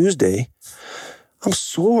conditioning on Tuesday. I'm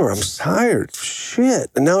sore, I'm tired,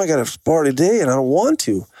 shit. And now I got to spar today and I don't want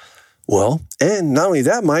to. Well, and not only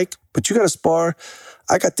that, Mike, but you got to spar.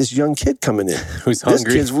 I got this young kid coming in. Who's hungry?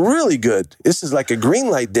 This kid's really good. This is like a green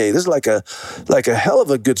light day. This is like a hell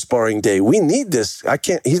of a good sparring day. We need this.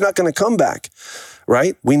 He's not going to come back,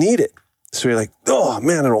 right? We need it. So you're like, oh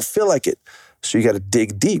man, I don't feel like it. So you got to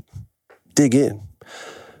dig deep, dig in.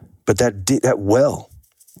 But that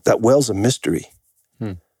well's a mystery.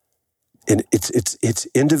 And it's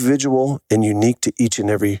individual and unique to each and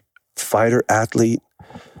every fighter, athlete,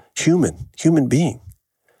 human being.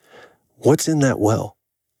 What's in that well?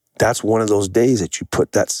 That's one of those days that you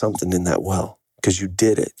put that something in that well because you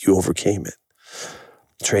did it. You overcame it.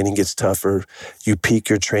 Training gets tougher. You peak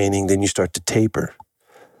your training, then you start to taper.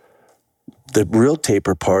 The real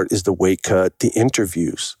taper part is the weight cut, the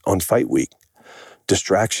interviews on fight week,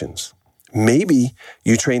 distractions. Maybe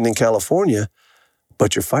you trained in California,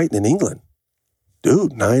 but you're fighting in England.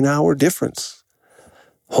 Dude, 9-hour difference.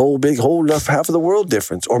 Whole half of the world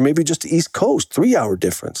difference. Or maybe just the East Coast, 3-hour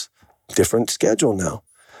difference. Different schedule now.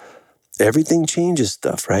 Everything changes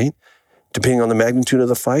stuff, right? Depending on the magnitude of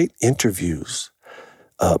the fight, interviews,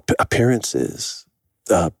 appearances,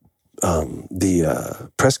 the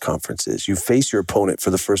press conferences. You face your opponent for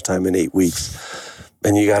the first time in 8 weeks.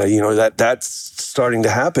 And you gotta, that's starting to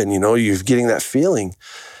happen, you're getting that feeling.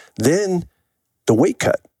 Then the weight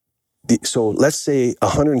cut. So let's say a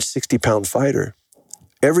 160-pound fighter,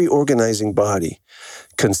 every organizing body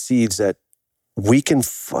concedes that we can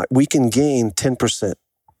gain 10%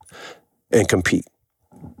 and compete.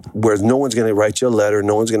 Where no one's going to write you a letter,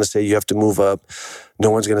 no one's going to say you have to move up, no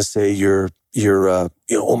one's going to say you're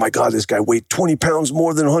oh my God, this guy weighed 20 pounds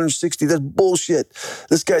more than 160. That's bullshit.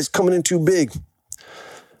 This guy's coming in too big.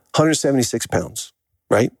 176 pounds,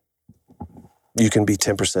 right? You can be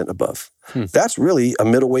 10% above. That's really a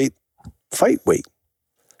middleweight fight weight.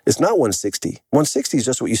 It's not 160. 160 is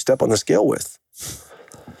just what you step on the scale with.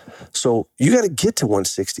 So you got to get to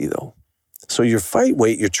 160 though. So your fight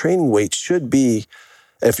weight, your training weight should be,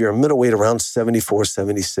 if you're a middleweight, around 74,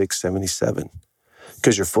 76, 77.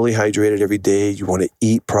 Because you're fully hydrated every day. You want to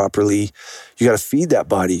eat properly. You got to feed that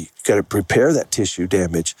body. You got to prepare that tissue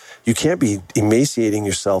damage. You can't be emaciating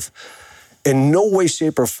yourself. In no way,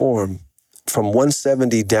 shape, or form, from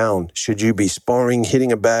 170 down, should you be sparring,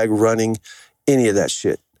 hitting a bag, running, any of that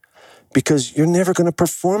shit. Because you're never going to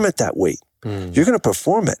perform at that weight. You're going to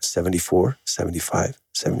perform at 74, 75,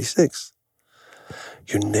 76.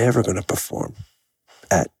 You're never going to perform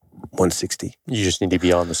at 160. You just need to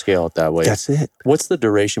be on the scale at that weight. That's it. What's the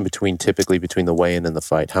duration typically between the weigh-in and the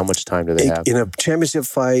fight? How much time do they have? In a championship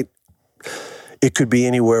fight, it could be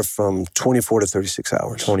anywhere from 24 to 36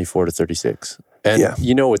 hours. 24 to 36. And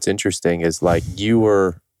you know what's interesting is like you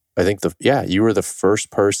were the first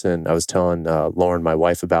person. I was telling Lauren, my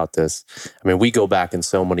wife, about this. I mean, we go back in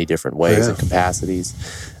so many different ways and capacities,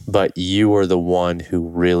 but you were the one who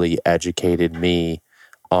really educated me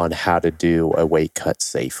on how to do a weight cut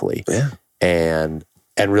safely. Yeah. And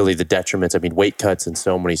really the detriments. I mean, weight cuts in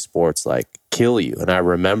so many sports like kill you. And I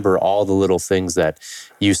remember all the little things that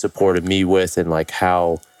you supported me with and like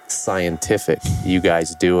how scientific you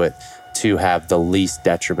guys do it to have the least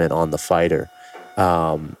detriment on the fighter.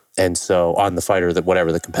 And so on the fighter, that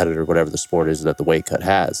whatever the competitor, whatever the sport is that the weight cut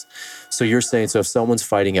has. So you're saying, so if someone's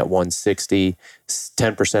fighting at 160,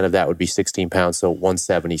 10% of that would be 16 pounds. So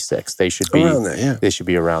 176, they should be around that. Yeah. They should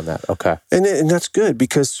be around that. Okay. And that's good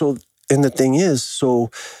because and the thing is,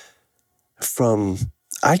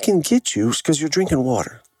 I can get you, because you're drinking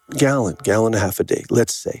water, gallon and a half a day,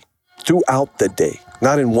 let's say, throughout the day,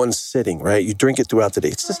 not in one sitting, right? You drink it throughout the day.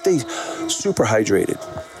 It's to stay super hydrated.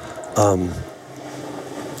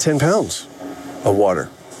 10 pounds of water,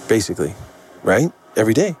 basically, right?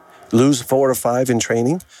 Every day. Lose 4 or 5 in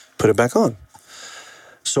training, put it back on.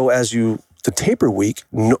 So the taper week,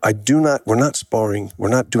 we're not sparring, we're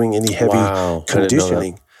not doing any heavy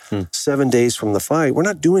conditioning. 7 days from the fight, we're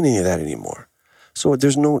not doing any of that anymore. So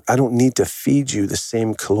I don't need to feed you the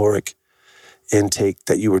same caloric intake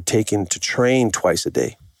that you were taking to train twice a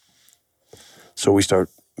day. So we start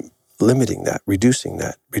limiting that, reducing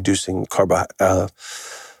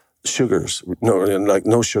sugars,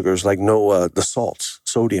 no sugars, the salts,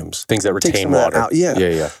 sodiums. Things that retain water. Out.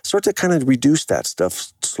 Yeah. Start to kind of reduce that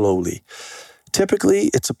stuff slowly.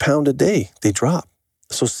 Typically, it's a pound a day they drop.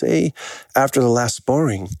 So say after the last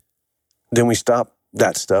sparring, then we stop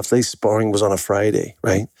that stuff. The sparring was on a Friday,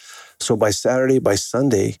 right? So by Saturday, by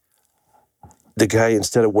Sunday, the guy,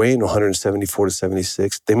 instead of weighing 174 to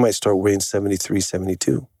 76, they might start weighing 73,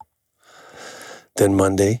 72. Then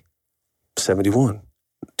Monday, 71.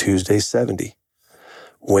 Tuesday, 70.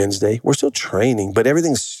 Wednesday, we're still training, but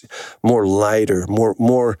everything's more lighter,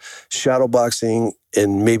 more shadow boxing,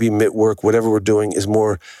 and maybe mitt work, whatever we're doing is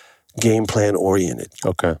more game plan oriented.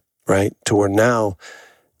 Okay. Right? To where now,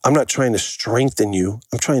 I'm not trying to strengthen you.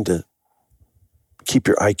 I'm trying to keep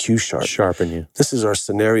your IQ sharp. Sharpen you. This is our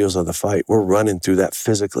scenarios of the fight. We're running through that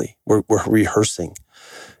physically. We're rehearsing.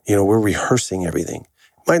 We're rehearsing everything.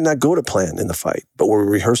 Might not go to plan in the fight, but we're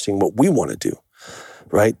rehearsing what we want to do.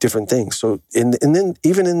 Right? Different things. So, and then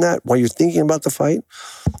even in that, while you're thinking about the fight,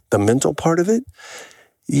 the mental part of it,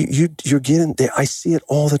 you're getting, I see it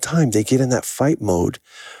all the time. They get in that fight mode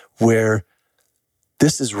where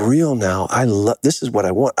this is real now. This is what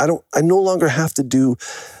I want. I no longer have to do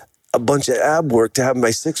a bunch of ab work to have my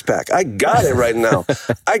 6-pack. I got it right now.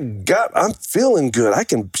 I'm feeling good. I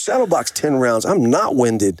can shadow box 10 rounds. I'm not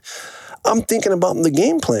winded. I'm thinking about the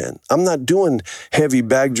game plan. I'm not doing heavy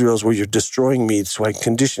bag drills where you're destroying me so I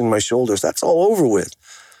condition my shoulders. That's all over with.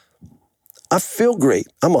 I feel great.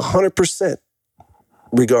 I'm 100%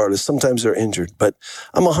 regardless. Sometimes they're injured, but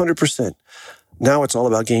I'm 100%. Now it's all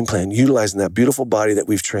about game plan, utilizing that beautiful body that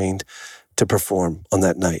we've trained to perform on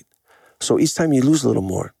that night. So each time you lose a little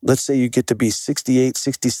more, let's say you get to be 68,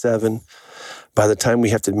 67, by the time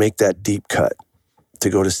we have to make that deep cut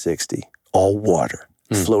to go to 60, all water.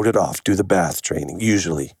 Float it off, do the bath training,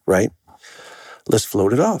 usually, right? Let's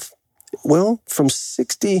float it off. Well, from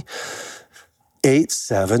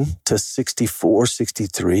 68.7 to 64,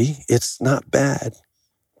 63, it's not bad.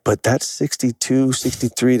 But that 62,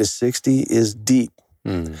 63 to 60 is deep.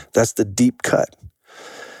 That's the deep cut.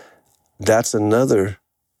 That's another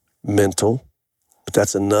mental, but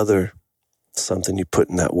that's another something you put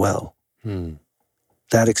in that well.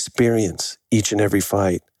 That experience, each and every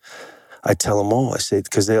fight. I tell them all, I say,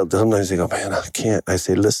 because sometimes they go, man, I can't. I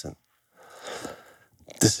say, listen,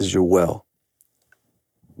 this is your well.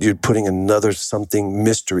 You're putting another something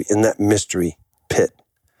mystery in that mystery pit.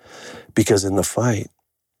 Because in the fight,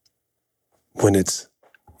 when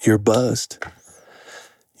you're buzzed,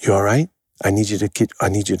 you all right? I need you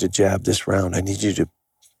to jab this round. I need you to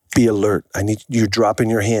be alert. You're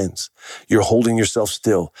dropping your hands. You're holding yourself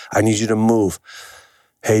still. I need you to move.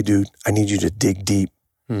 Hey, dude, I need you to dig deep.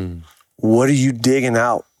 What are you digging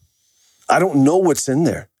out? I don't know what's in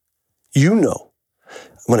there. You know.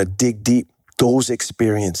 I'm going to dig deep. Those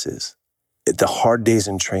experiences, the hard days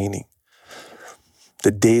in training,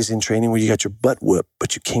 the days in training where you got your butt whipped,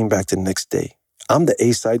 but you came back the next day. I'm the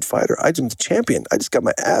A-side fighter. I'm the champion. I just got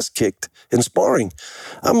my ass kicked in sparring.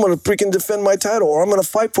 I'm going to freaking defend my title, or I'm going to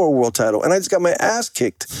fight for a world title, and I just got my ass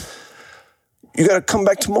kicked. You got to come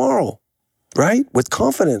back tomorrow, right? With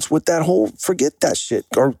confidence, with that whole, forget that shit,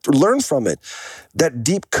 or learn from it. That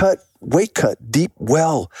deep cut, weight cut, deep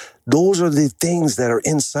well, those are the things that are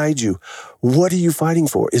inside you. What are you fighting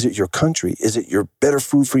for? Is it your country? Is it your better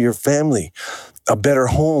food for your family? A better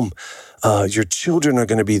home? Your children are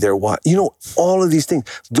going to be there. You know, all of these things.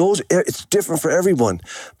 It's different for everyone,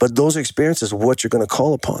 but those experiences are what you're going to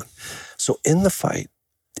call upon. So in the fight,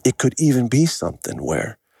 it could even be something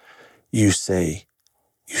where you say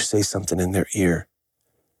something in their ear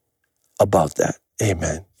about that. Hey,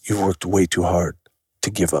 man, you worked way too hard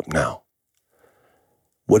to give up now.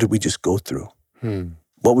 What did we just go through?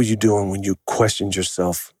 What were you doing when you questioned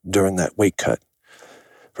yourself during that weight cut?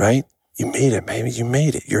 Right? You made it, baby. You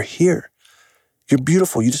made it. You're here. You're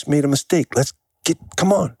beautiful. You just made a mistake.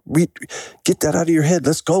 Come on. Get that out of your head.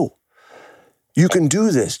 Let's go. You can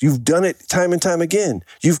do this. You've done it time and time again.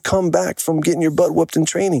 You've come back from getting your butt whooped in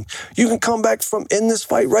training. You can come back from in this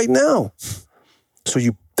fight right now. So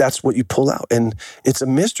that's what you pull out. And it's a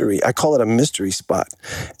mystery. I call it a mystery spot.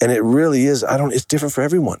 And it really is. It's different for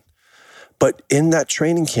everyone. But in that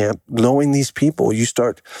training camp, knowing these people,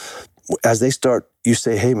 as they start, you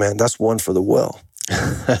say, hey, man, that's one for the well.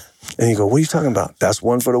 And you go, what are you talking about? That's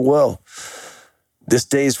one for the well. This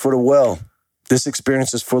day is for the well. This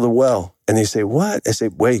experience is for the well. And they say, what? I say,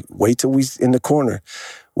 wait till we in the corner.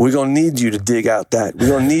 We're going to need you to dig out that. We're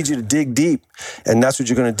going to need you to dig deep. And that's what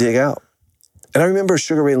you're going to dig out. And I remember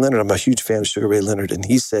Sugar Ray Leonard. I'm a huge fan of Sugar Ray Leonard. And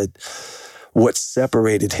he said what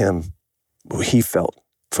separated him, he felt,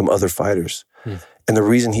 from other fighters. And the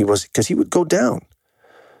reason because he would go down.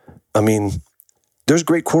 I mean, there's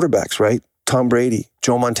great quarterbacks, right? Tom Brady,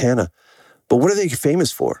 Joe Montana. But what are they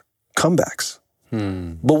famous for? Comebacks.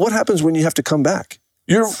 But what happens when you have to come back?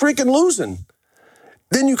 You're freaking losing.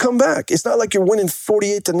 Then you come back. It's not like you're winning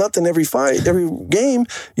 48-0 every fight, every game.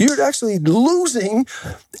 You're actually losing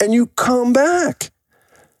and you come back,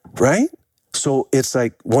 right? So it's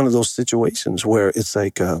like one of those situations where it's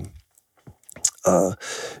like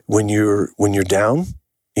when you're down,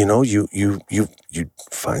 you know, you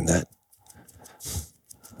find that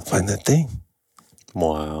thing.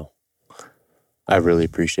 Wow. I really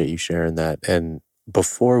appreciate you sharing that. And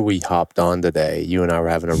before we hopped on today, you and I were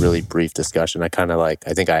having a really brief discussion. I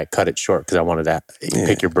think I cut it short because I wanted to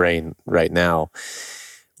pick your brain right now.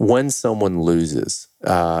 When someone loses,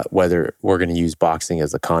 whether we're going to use boxing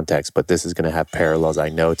as a context, but this is going to have parallels, I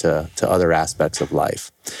know, to other aspects of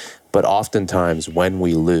life. But oftentimes when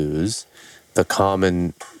we lose, the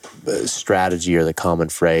common strategy or the common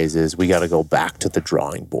phrase is we got to go back to the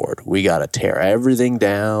drawing board. We got to tear everything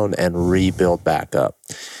down and rebuild back up.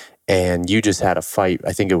 And you just had a fight,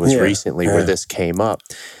 I think it was recently, where this came up.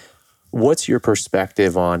 What's your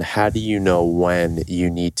perspective on how do you know when you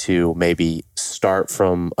need to maybe start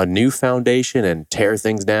from a new foundation and tear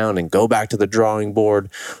things down and go back to the drawing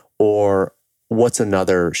board? Or what's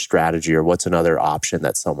another strategy or what's another option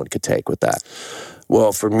that someone could take with that?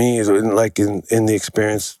 Well, for me, like in the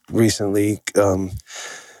experience recently,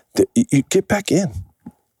 you get back in.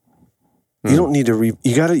 You don't need to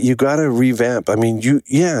you gotta revamp. I mean,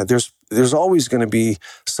 there's always going to be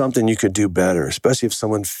something you could do better, especially if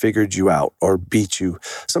someone figured you out or beat you.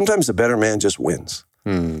 Sometimes the better man just wins,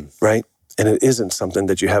 right? And it isn't something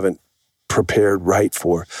that you haven't prepared right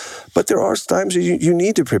for. But there are times you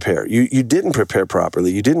need to prepare. You didn't prepare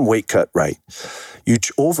properly. You didn't weight cut right. You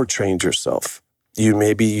overtrained yourself. You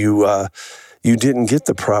didn't get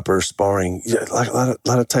the proper sparring. Like a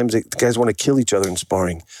lot of times the guys want to kill each other in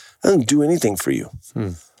sparring. That doesn't do anything for you.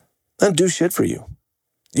 That doesn't do shit for you.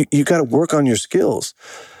 You got to work on your skills.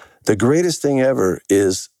 The greatest thing ever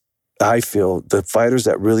is, I feel, the fighters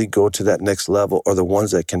that really go to that next level are the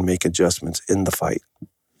ones that can make adjustments in the fight.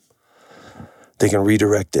 They can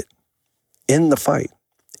redirect it. In the fight,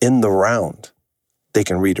 in the round, they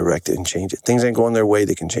can redirect it and change it. Things ain't going their way,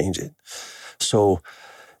 they can change it. So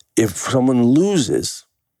if someone loses,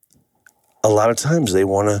 a lot of times they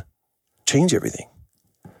want to change everything.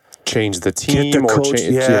 Change the team, get the coach, or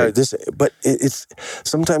change, but it's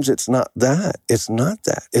sometimes it's not that. It's not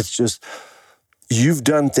that. It's just you've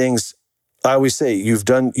done things. I always say you're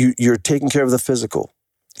taking care of the physical.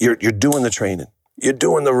 You're doing the training. You're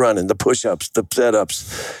doing the running, the push-ups, the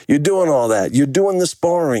set-ups. You're doing all that. You're doing the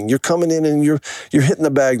sparring. You're coming in and you're hitting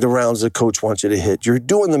the bag the rounds the coach wants you to hit. You're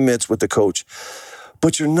doing the mitts with the coach,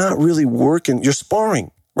 but you're not really working. You're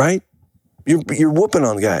sparring, right? You're whooping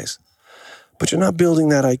on guys. but you're not building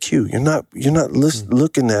that IQ. You're not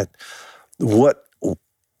looking at what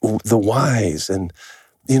the whys and,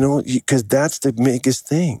 because that's the biggest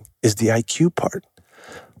thing is the IQ part.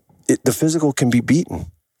 The physical can be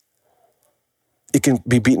beaten. It can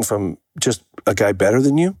be beaten from just a guy better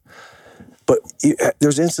than you. But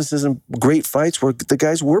there's instances in great fights where the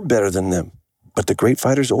guys were better than them, but the great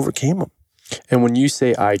fighters overcame them. And when you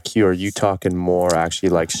say IQ, are you talking more actually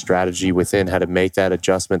like strategy within how to make that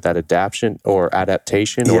adjustment, that adaptation, or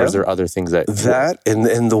or is there other things that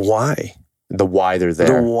and the why? The why they're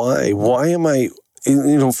there. The why. Why am I,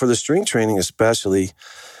 for the strength training especially,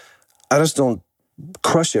 I just don't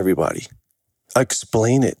crush everybody. I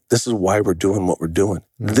explain it. This is why we're doing what we're doing.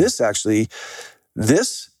 Mm.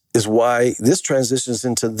 This is why this transitions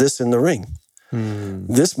into this in the ring. Mm.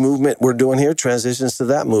 This movement we're doing here transitions to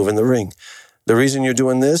that move in the ring. The reason you're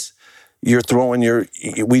doing this, you're throwing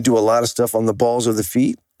we do a lot of stuff on the balls of the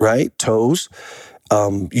feet, right? Toes.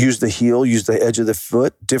 Use the heel, use the edge of the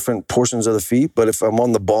foot, different portions of the feet. But if I'm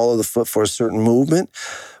on the ball of the foot for a certain movement,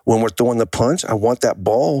 when we're throwing the punch, I want that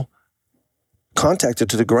ball contacted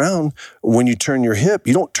to the ground. When you turn your hip,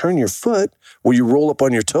 you don't turn your foot where you roll up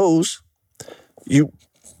on your toes.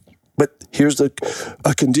 But here's a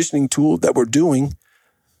conditioning tool that we're doing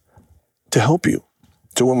to help you.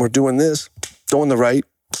 So when we're doing this, throwing the right,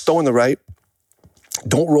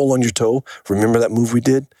 don't roll on your toe. Remember that move we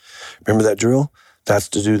did? Remember that drill? That's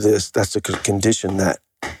to do this. That's to condition that.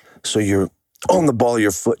 So you're on the ball of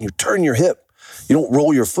your foot and you turn your hip. You don't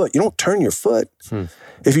roll your foot. You don't turn your foot.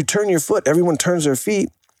 If you turn your foot, everyone turns their feet.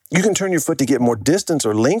 You can turn your foot to get more distance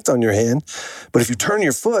or length on your hand. But if you turn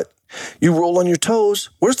your foot, you roll on your toes.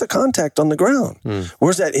 Where's the contact on the ground?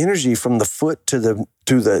 Where's that energy from the foot to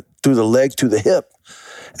the leg to the hip?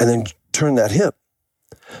 And then turn that hip.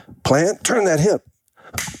 Plant, turn that hip.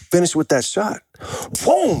 Finish with that shot.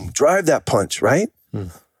 Boom! Drive that punch, right?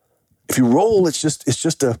 If you roll, it's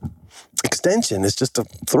just a extension. It's just a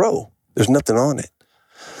throw. There's nothing on it.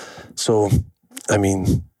 So,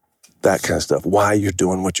 that kind of stuff. Why you're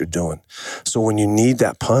doing what you're doing. So when you need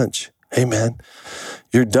that punch, hey man,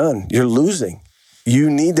 you're done. You're losing. You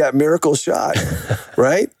need that miracle shot,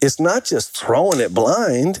 right? It's not just throwing it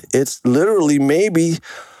blind. It's literally maybe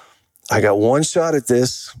I got one shot at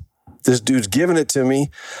this. This dude's giving it to me,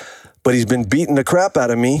 but he's been beating the crap out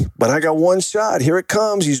of me. But I got one shot. Here it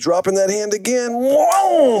comes. He's dropping that hand again. Whoa!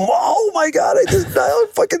 Oh my God! I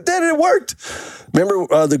fucking did it. It worked.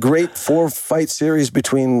 Remember the great 4-fight series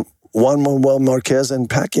between Juan Manuel Marquez and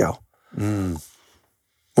Pacquiao?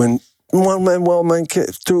 When Juan Manuel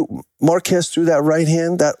Marquez threw that right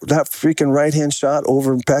hand, that freaking right hand shot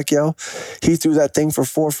over Pacquiao, he threw that thing for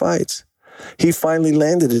 4 fights. He finally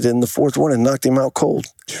landed it in the 4th one and knocked him out cold.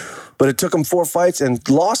 But it took him 4 fights and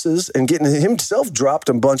losses and getting himself dropped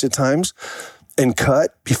a bunch of times and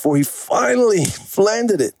cut before he finally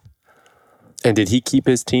landed it. And did he keep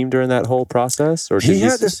his team during that whole process? Or he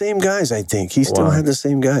had the same guys, I think. He still had the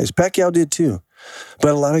same guys. Pacquiao did too.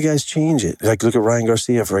 But a lot of guys change it. Like look at Ryan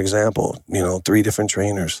Garcia, for example. 3 different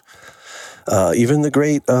trainers. Even the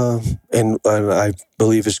great, and I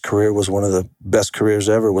believe his career was one of the best careers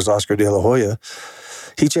ever, was Oscar De La Hoya.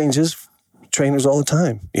 He changes trainers all the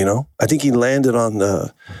time, I think he landed on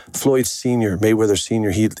Floyd Sr., Mayweather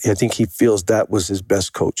Sr. I think he feels that was his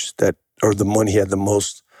best coach, or the one he had the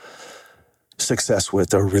most success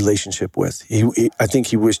with or relationship with. I think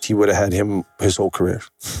he wished he would have had him his whole career.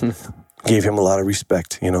 Gave him a lot of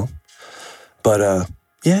respect, But,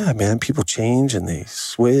 yeah, man, people change and they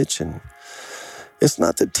switch and it's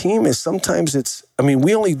not the team. Sometimes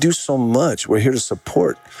we only do so much. We're here to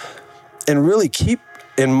support and really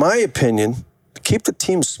in my opinion, keep the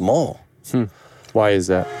team small. Why is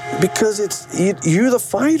that? Because you're the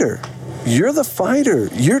fighter. You're the fighter.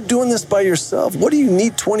 You're doing this by yourself. What do you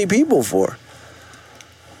need 20 people for?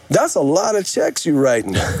 That's a lot of checks you're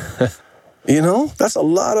writing. That's a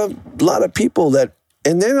lot of people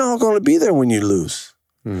and they're not all going to be there when you lose.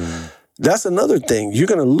 That's another thing. You're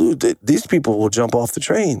going to lose. These people will jump off the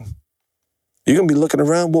train. You're going to be looking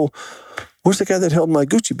around, well, where's the guy that held my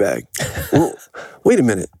Gucci bag? Well, wait a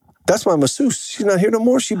minute. That's my masseuse. She's not here no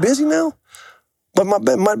more. She busy now? But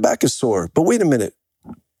my back is sore. But wait a minute.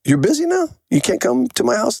 You're busy now? You can't come to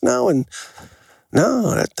my house now? And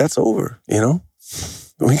no, that's over,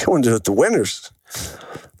 We go into the winners.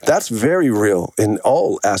 That's very real in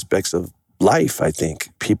all aspects of life, I think.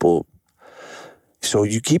 People... So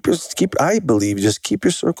you I believe, just keep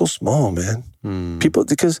your circle small, man. People,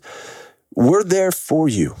 because we're there for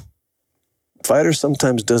you. Fighter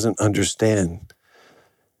sometimes doesn't understand.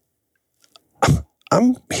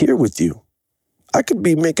 I'm here with you. I could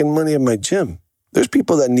be making money at my gym. There's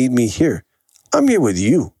people that need me here. I'm here with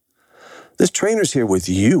you. This trainer's here with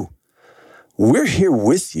you. We're here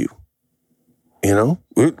with you. You know,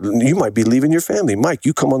 you might be leaving your family. Mike,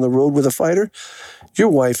 you come on the road with a fighter, your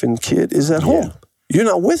wife and kid is at home. You're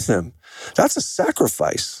not with them. That's a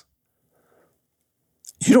sacrifice.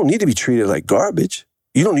 You don't need to be treated like garbage.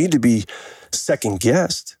 You don't need to be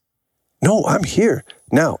second-guessed. No, I'm here.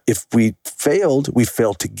 Now, if we failed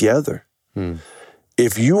together.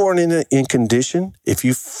 If you aren't in condition, if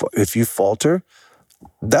you falter,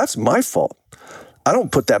 that's my fault. I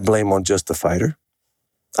don't put that blame on just the fighter.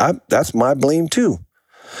 That's my blame too.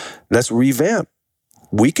 Let's revamp.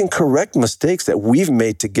 We can correct mistakes that we've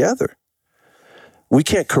made together. We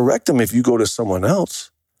can't correct them if you go to someone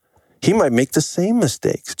else. He might make the same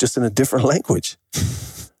mistakes, just in a different language,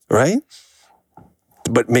 right?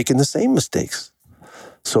 But making the same mistakes.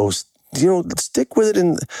 So, you know, stick with it.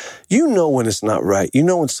 And you know when it's not right. You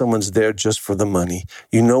know when someone's there just for the money.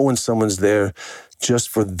 You know when someone's there just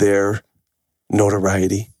for their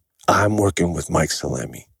notoriety. I'm working with Mike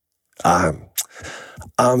Salemi. I'm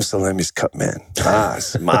Salemi's Cutman.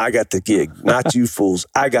 I got the gig. Not you fools.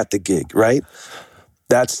 I got the gig, right?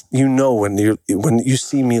 That's, you know, when you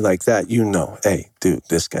see me like that, you know, hey, dude,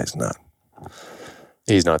 this guy's not.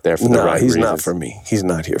 He's not there for the right reasons. He's not for me. He's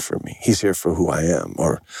not here for me. He's here for who I am,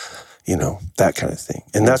 or, you know, that kind of thing.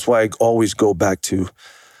 And that's why I always go back to,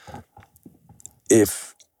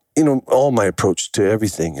 if, you know, all my approach to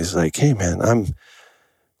everything is like, hey, man,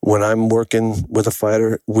 when I'm working with a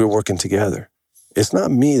fighter, we're working together. It's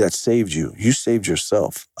not me that saved you. You saved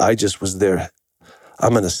yourself. I just was there.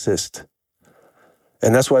 I'm an assist.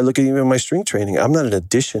 And that's why I look at even my strength training. I'm not an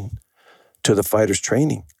addition to the fighter's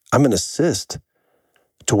training. I'm an assist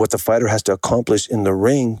to what the fighter has to accomplish in the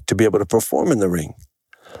ring to be able to perform in the ring.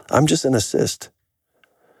 I'm just an assist.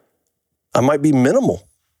 I might be minimal.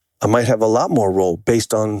 I might have a lot more role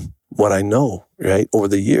based on what I know, right, over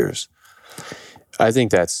the years. I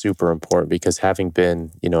think that's super important, because having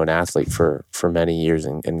been, you know, an athlete for many years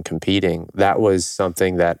and competing, that was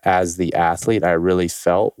something that as the athlete I really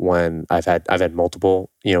felt when I've had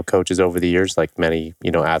multiple, you know, coaches over the years, like many,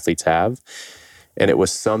 you know, athletes have. And it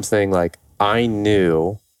was something like I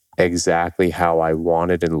knew exactly how I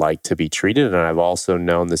wanted and liked to be treated. And I've also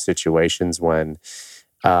known the situations when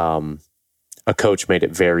a coach made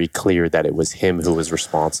it very clear that it was him who was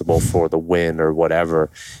responsible for the win or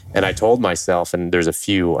whatever. And I told myself, and there's a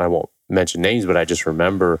few, I won't mention names, but I just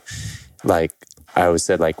remember, like, I always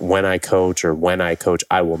said, like, when I coach,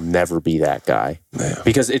 I will never be that guy. Man.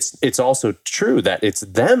 Because it's also true that it's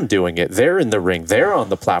them doing it. They're in the ring. They're on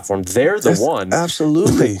the platform. They're the one.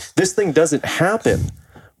 Absolutely. This thing doesn't happen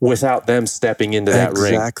without them stepping into that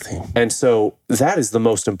ring. Exactly. And so that is the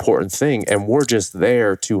most important thing. And we're just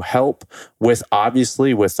there to help with,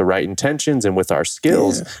 obviously, with the right intentions and with our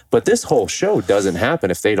skills. Yeah. But this whole show doesn't happen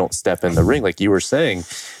if they don't step in the ring. Like you were saying,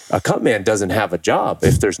 a Cutman doesn't have a job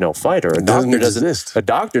if there's no fighter. A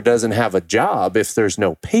doctor doesn't have a job if there's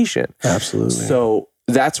no patient. Absolutely. So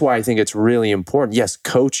that's why I think it's really important. Yes,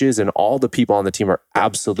 coaches and all the people on the team are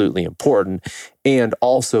absolutely important. And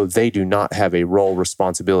also, they do not have a role,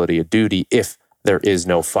 responsibility, a duty if there is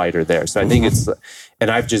no fighter there. So I think it's, and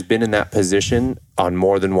I've just been in that position on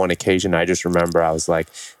more than one occasion. I just remember I was like,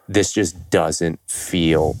 this just doesn't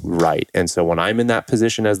feel right. And so when I'm in that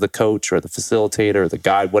position as the coach or the facilitator or the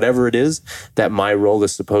guide, whatever it is that my role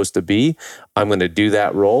is supposed to be, I'm going to do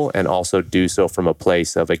that role and also do so from a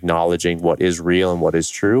place of acknowledging what is real and what is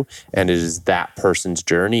true. And it is that person's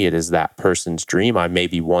journey. It is that person's dream. I may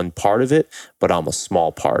be one part of it, but I'm a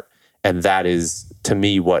small part. And that is, to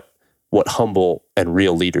me, what humble and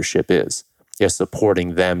real leadership is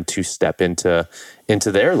supporting them to step into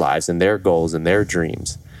their lives and their goals and their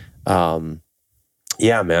dreams.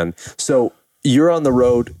 Yeah, man. So you're on the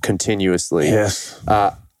road continuously. Yes.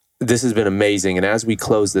 This has been amazing. And as we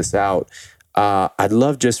close this out, I'd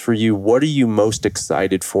love just for you, what are you most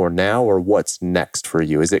excited for now, or what's next for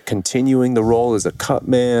you? Is it continuing the role as a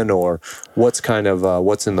Cutman, or what's kind of,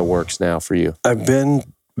 what's in the works now for you? I've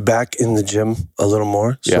been back in the gym a little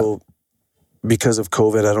more. So because of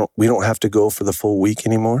COVID, we don't have to go for the full week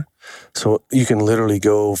anymore. So you can literally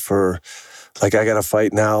go for, like, I got a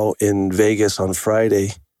fight now in Vegas on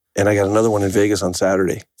Friday, and I got another one in Vegas on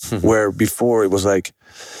Saturday. Where before it was like,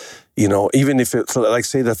 you know, even if it, like,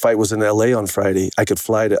 say the fight was in LA on Friday, I could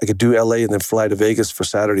do LA and then fly to Vegas for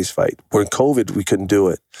Saturday's fight. Where in COVID, we couldn't do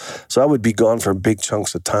it. So I would be gone for big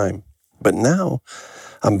chunks of time. But now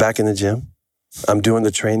I'm back in the gym. I'm doing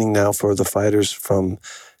the training now for the fighters from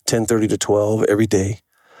 10:30 to 12 every day.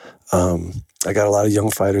 I got a lot of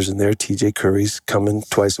young fighters in there. TJ Curry's coming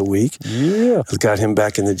twice a week. Yeah. I've got him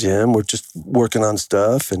back in the gym. We're just working on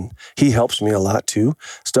stuff, and he helps me a lot too.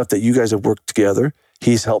 Stuff that you guys have worked together.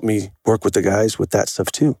 He's helped me work with the guys with that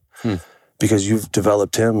stuff too, because you've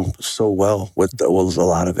developed him so well with a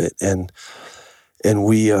lot of it, and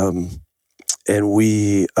we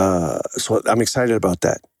so I'm excited about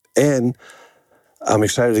that, and I'm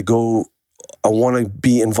excited to go. I want to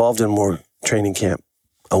be involved in more training camp.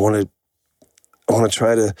 I want to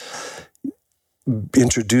try to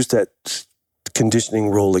introduce that conditioning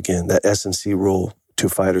role again, that S&C role to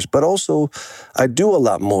fighters. But also, I do a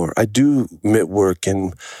lot more. I do mitt work,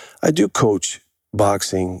 and I do coach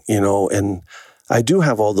boxing, and I do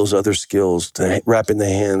have all those other skills, wrapping the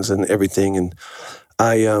hands and everything. And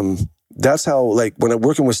that's how, like, when I'm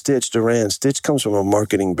working with Stitch Duran, Stitch comes from a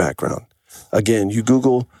marketing background. Again, you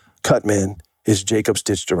Google Cutman, is Jacob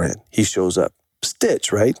Stitch Duran. He shows up.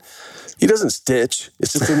 Stitch, right? He doesn't stitch.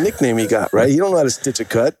 It's just a nickname he got, right? He don't know how to stitch a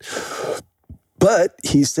cut. But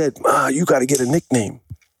he said, you got to get a nickname.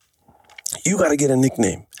 You got to get a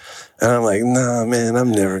nickname. And I'm like, nah, man,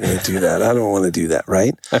 I'm never going to do that. I don't want to do that,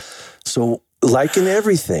 right? So, like in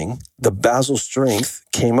everything, the Bazzel strength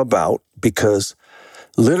came about because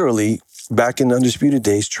literally back in Undisputed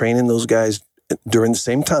days, training those guys during the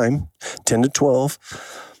same time, 10 to 12,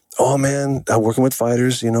 oh man, I'm working with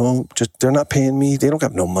fighters, just they're not paying me. They don't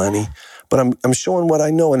have no money, but I'm showing what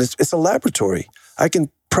I know, and it's a laboratory. I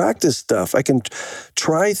can practice stuff. I can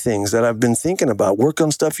try things that I've been thinking about, work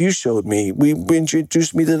on stuff you showed me. We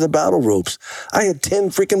introduced me to the battle ropes. I had 10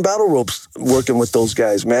 freaking battle ropes working with those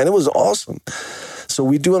guys, man. It was awesome. So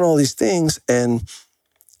we doing all these things, and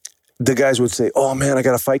the guys would say, oh man, I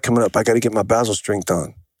got a fight coming up. I got to get my Bazzel strength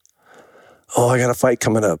on. Oh, I got a fight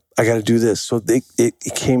coming up. I got to do this. So it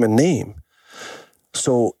became a name.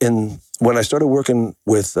 So when I started working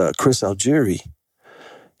with Chris Algieri,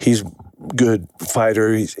 he's a good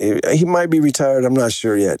fighter. He might be retired. I'm not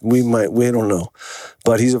sure yet. We don't know.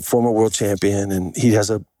 But he's a former world champion, and he has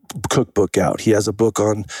a cookbook out. He has a book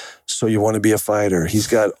on So You Want to Be a Fighter.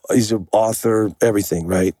 He's an author, everything,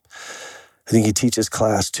 right? I think he teaches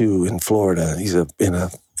class too in Florida. He's in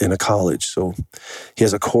a college, so he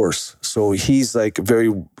has a course. So he's like a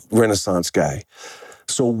very Renaissance guy.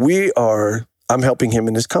 So I'm helping him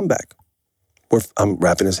in his comeback. I'm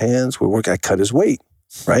wrapping his hands. I cut his weight,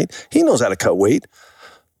 right? He knows how to cut weight,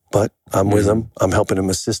 but I'm with him. I'm helping him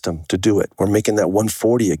assist him to do it. We're making that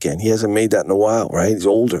 140 again. He hasn't made that in a while, right? He's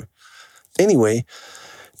older. Anyway,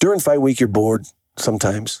 during fight week, you're bored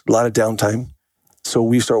sometimes, a lot of downtime. So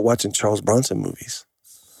we start watching Charles Bronson movies.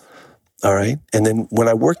 All right. And then when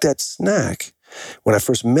I worked at Snack, when I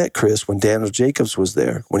first met Chris, when Daniel Jacobs was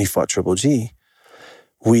there, when he fought Triple G,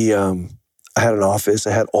 I had an office.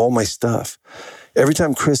 I had all my stuff. Every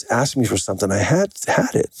time Chris asked me for something, I had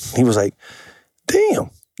it. He was like,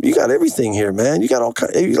 damn, you got everything here, man. You got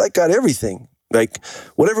everything. Like,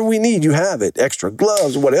 whatever we need, you have it. Extra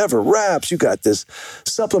gloves, whatever, wraps, you got this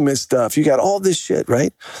supplement stuff. You got all this shit,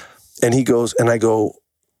 right? And he goes, and I go,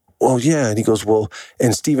 well, yeah. And he goes, well,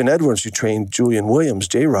 and Stephen Edwards, who trained Julian Williams,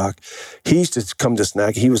 J-Rock, he used to come to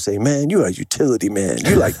Snack. He would say, man, you're a utility man.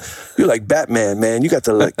 You're like Batman, man. You got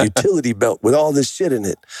the utility belt with all this shit in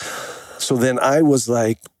it. So then I was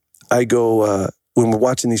like, when we're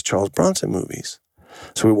watching these Charles Bronson movies,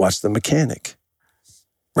 so we watched The Mechanic,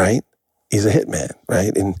 right? He's a hitman,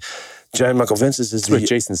 right? And John Michael Vincent is with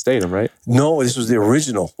Jason Statham, right? No, this was the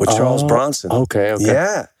original with Charles Bronson. Okay.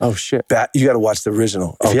 Yeah. Oh, shit. You got to watch the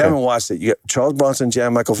original. If you haven't watched it, you got Charles Bronson,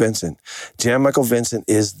 Jan Michael Vincent. Jan Michael Vincent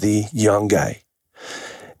is the young guy.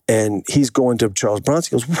 And he's going to Charles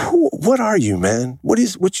Bronson. He goes, what are you, man? He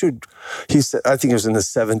said, I think it was in the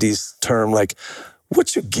 70s term, like,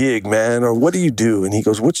 what's your gig, man? Or what do you do? And he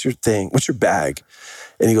goes, what's your thing? What's your bag?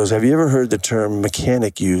 And he goes, have you ever heard the term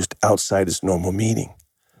mechanic used outside its normal meaning?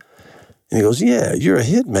 And he goes, yeah, you're a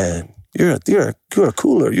hitman. You're a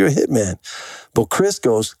cooler. You're a hitman. But Chris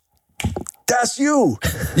goes, that's you.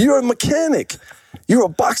 You're a mechanic. You're a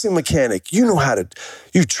boxing mechanic. You know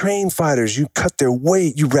you train fighters. You cut their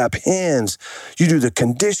weight. You wrap hands. You do the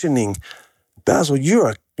conditioning. Bazzel,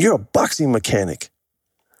 you're a boxing mechanic.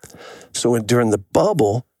 So during the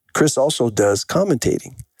bubble, Chris also does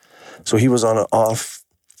commentating. So he was on an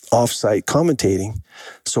off-site commentating.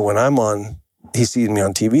 So when I'm on, he sees me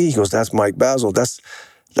on TV. He goes, that's Mike Bazzel.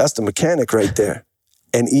 That's the mechanic right there.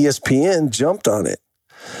 And ESPN jumped on it.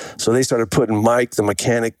 So they started putting Mike, the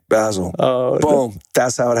mechanic, Bazzel. Oh, boom.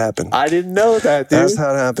 That's how it happened. I didn't know that, dude. That's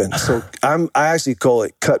how it happened. So I actually call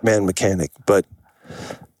it Cutman Mechanic, but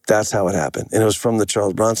that's how it happened. And it was from the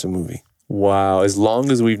Charles Bronson movie. Wow. As long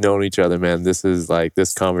as we've known each other, man, this is like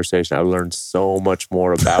this conversation. I've learned so much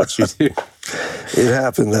more about you, dude. It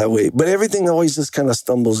happened that way. But everything always just kind of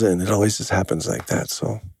stumbles in. It always just happens like that.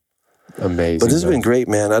 So amazing. But this has been great,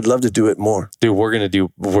 man. I'd love to do it more. Dude,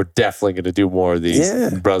 we're definitely going to do more of these.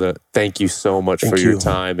 Yeah. Brother, thank you so much for your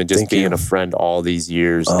time and just being a friend all these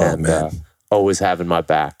years and always having my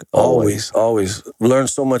back. Always. Learned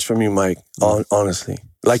so much from you, Mike, honestly.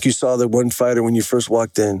 Like you saw the one fighter when you first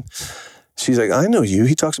walked in. She's like, I know you.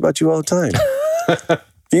 He talks about you all the time.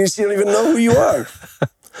 You don't even know who you are.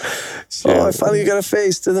 Oh, I finally got a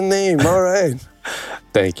face to the name. All right.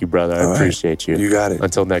 Thank you, brother. I appreciate you. You got it.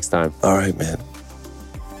 Until next time. All right, man.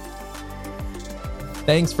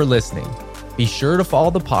 Thanks for listening. Be sure to follow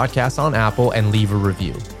the podcast on Apple and leave a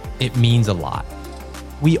review. It means a lot.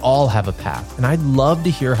 We all have a path, and I'd love to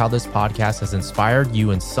hear how this podcast has inspired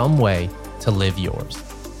you in some way to live yours.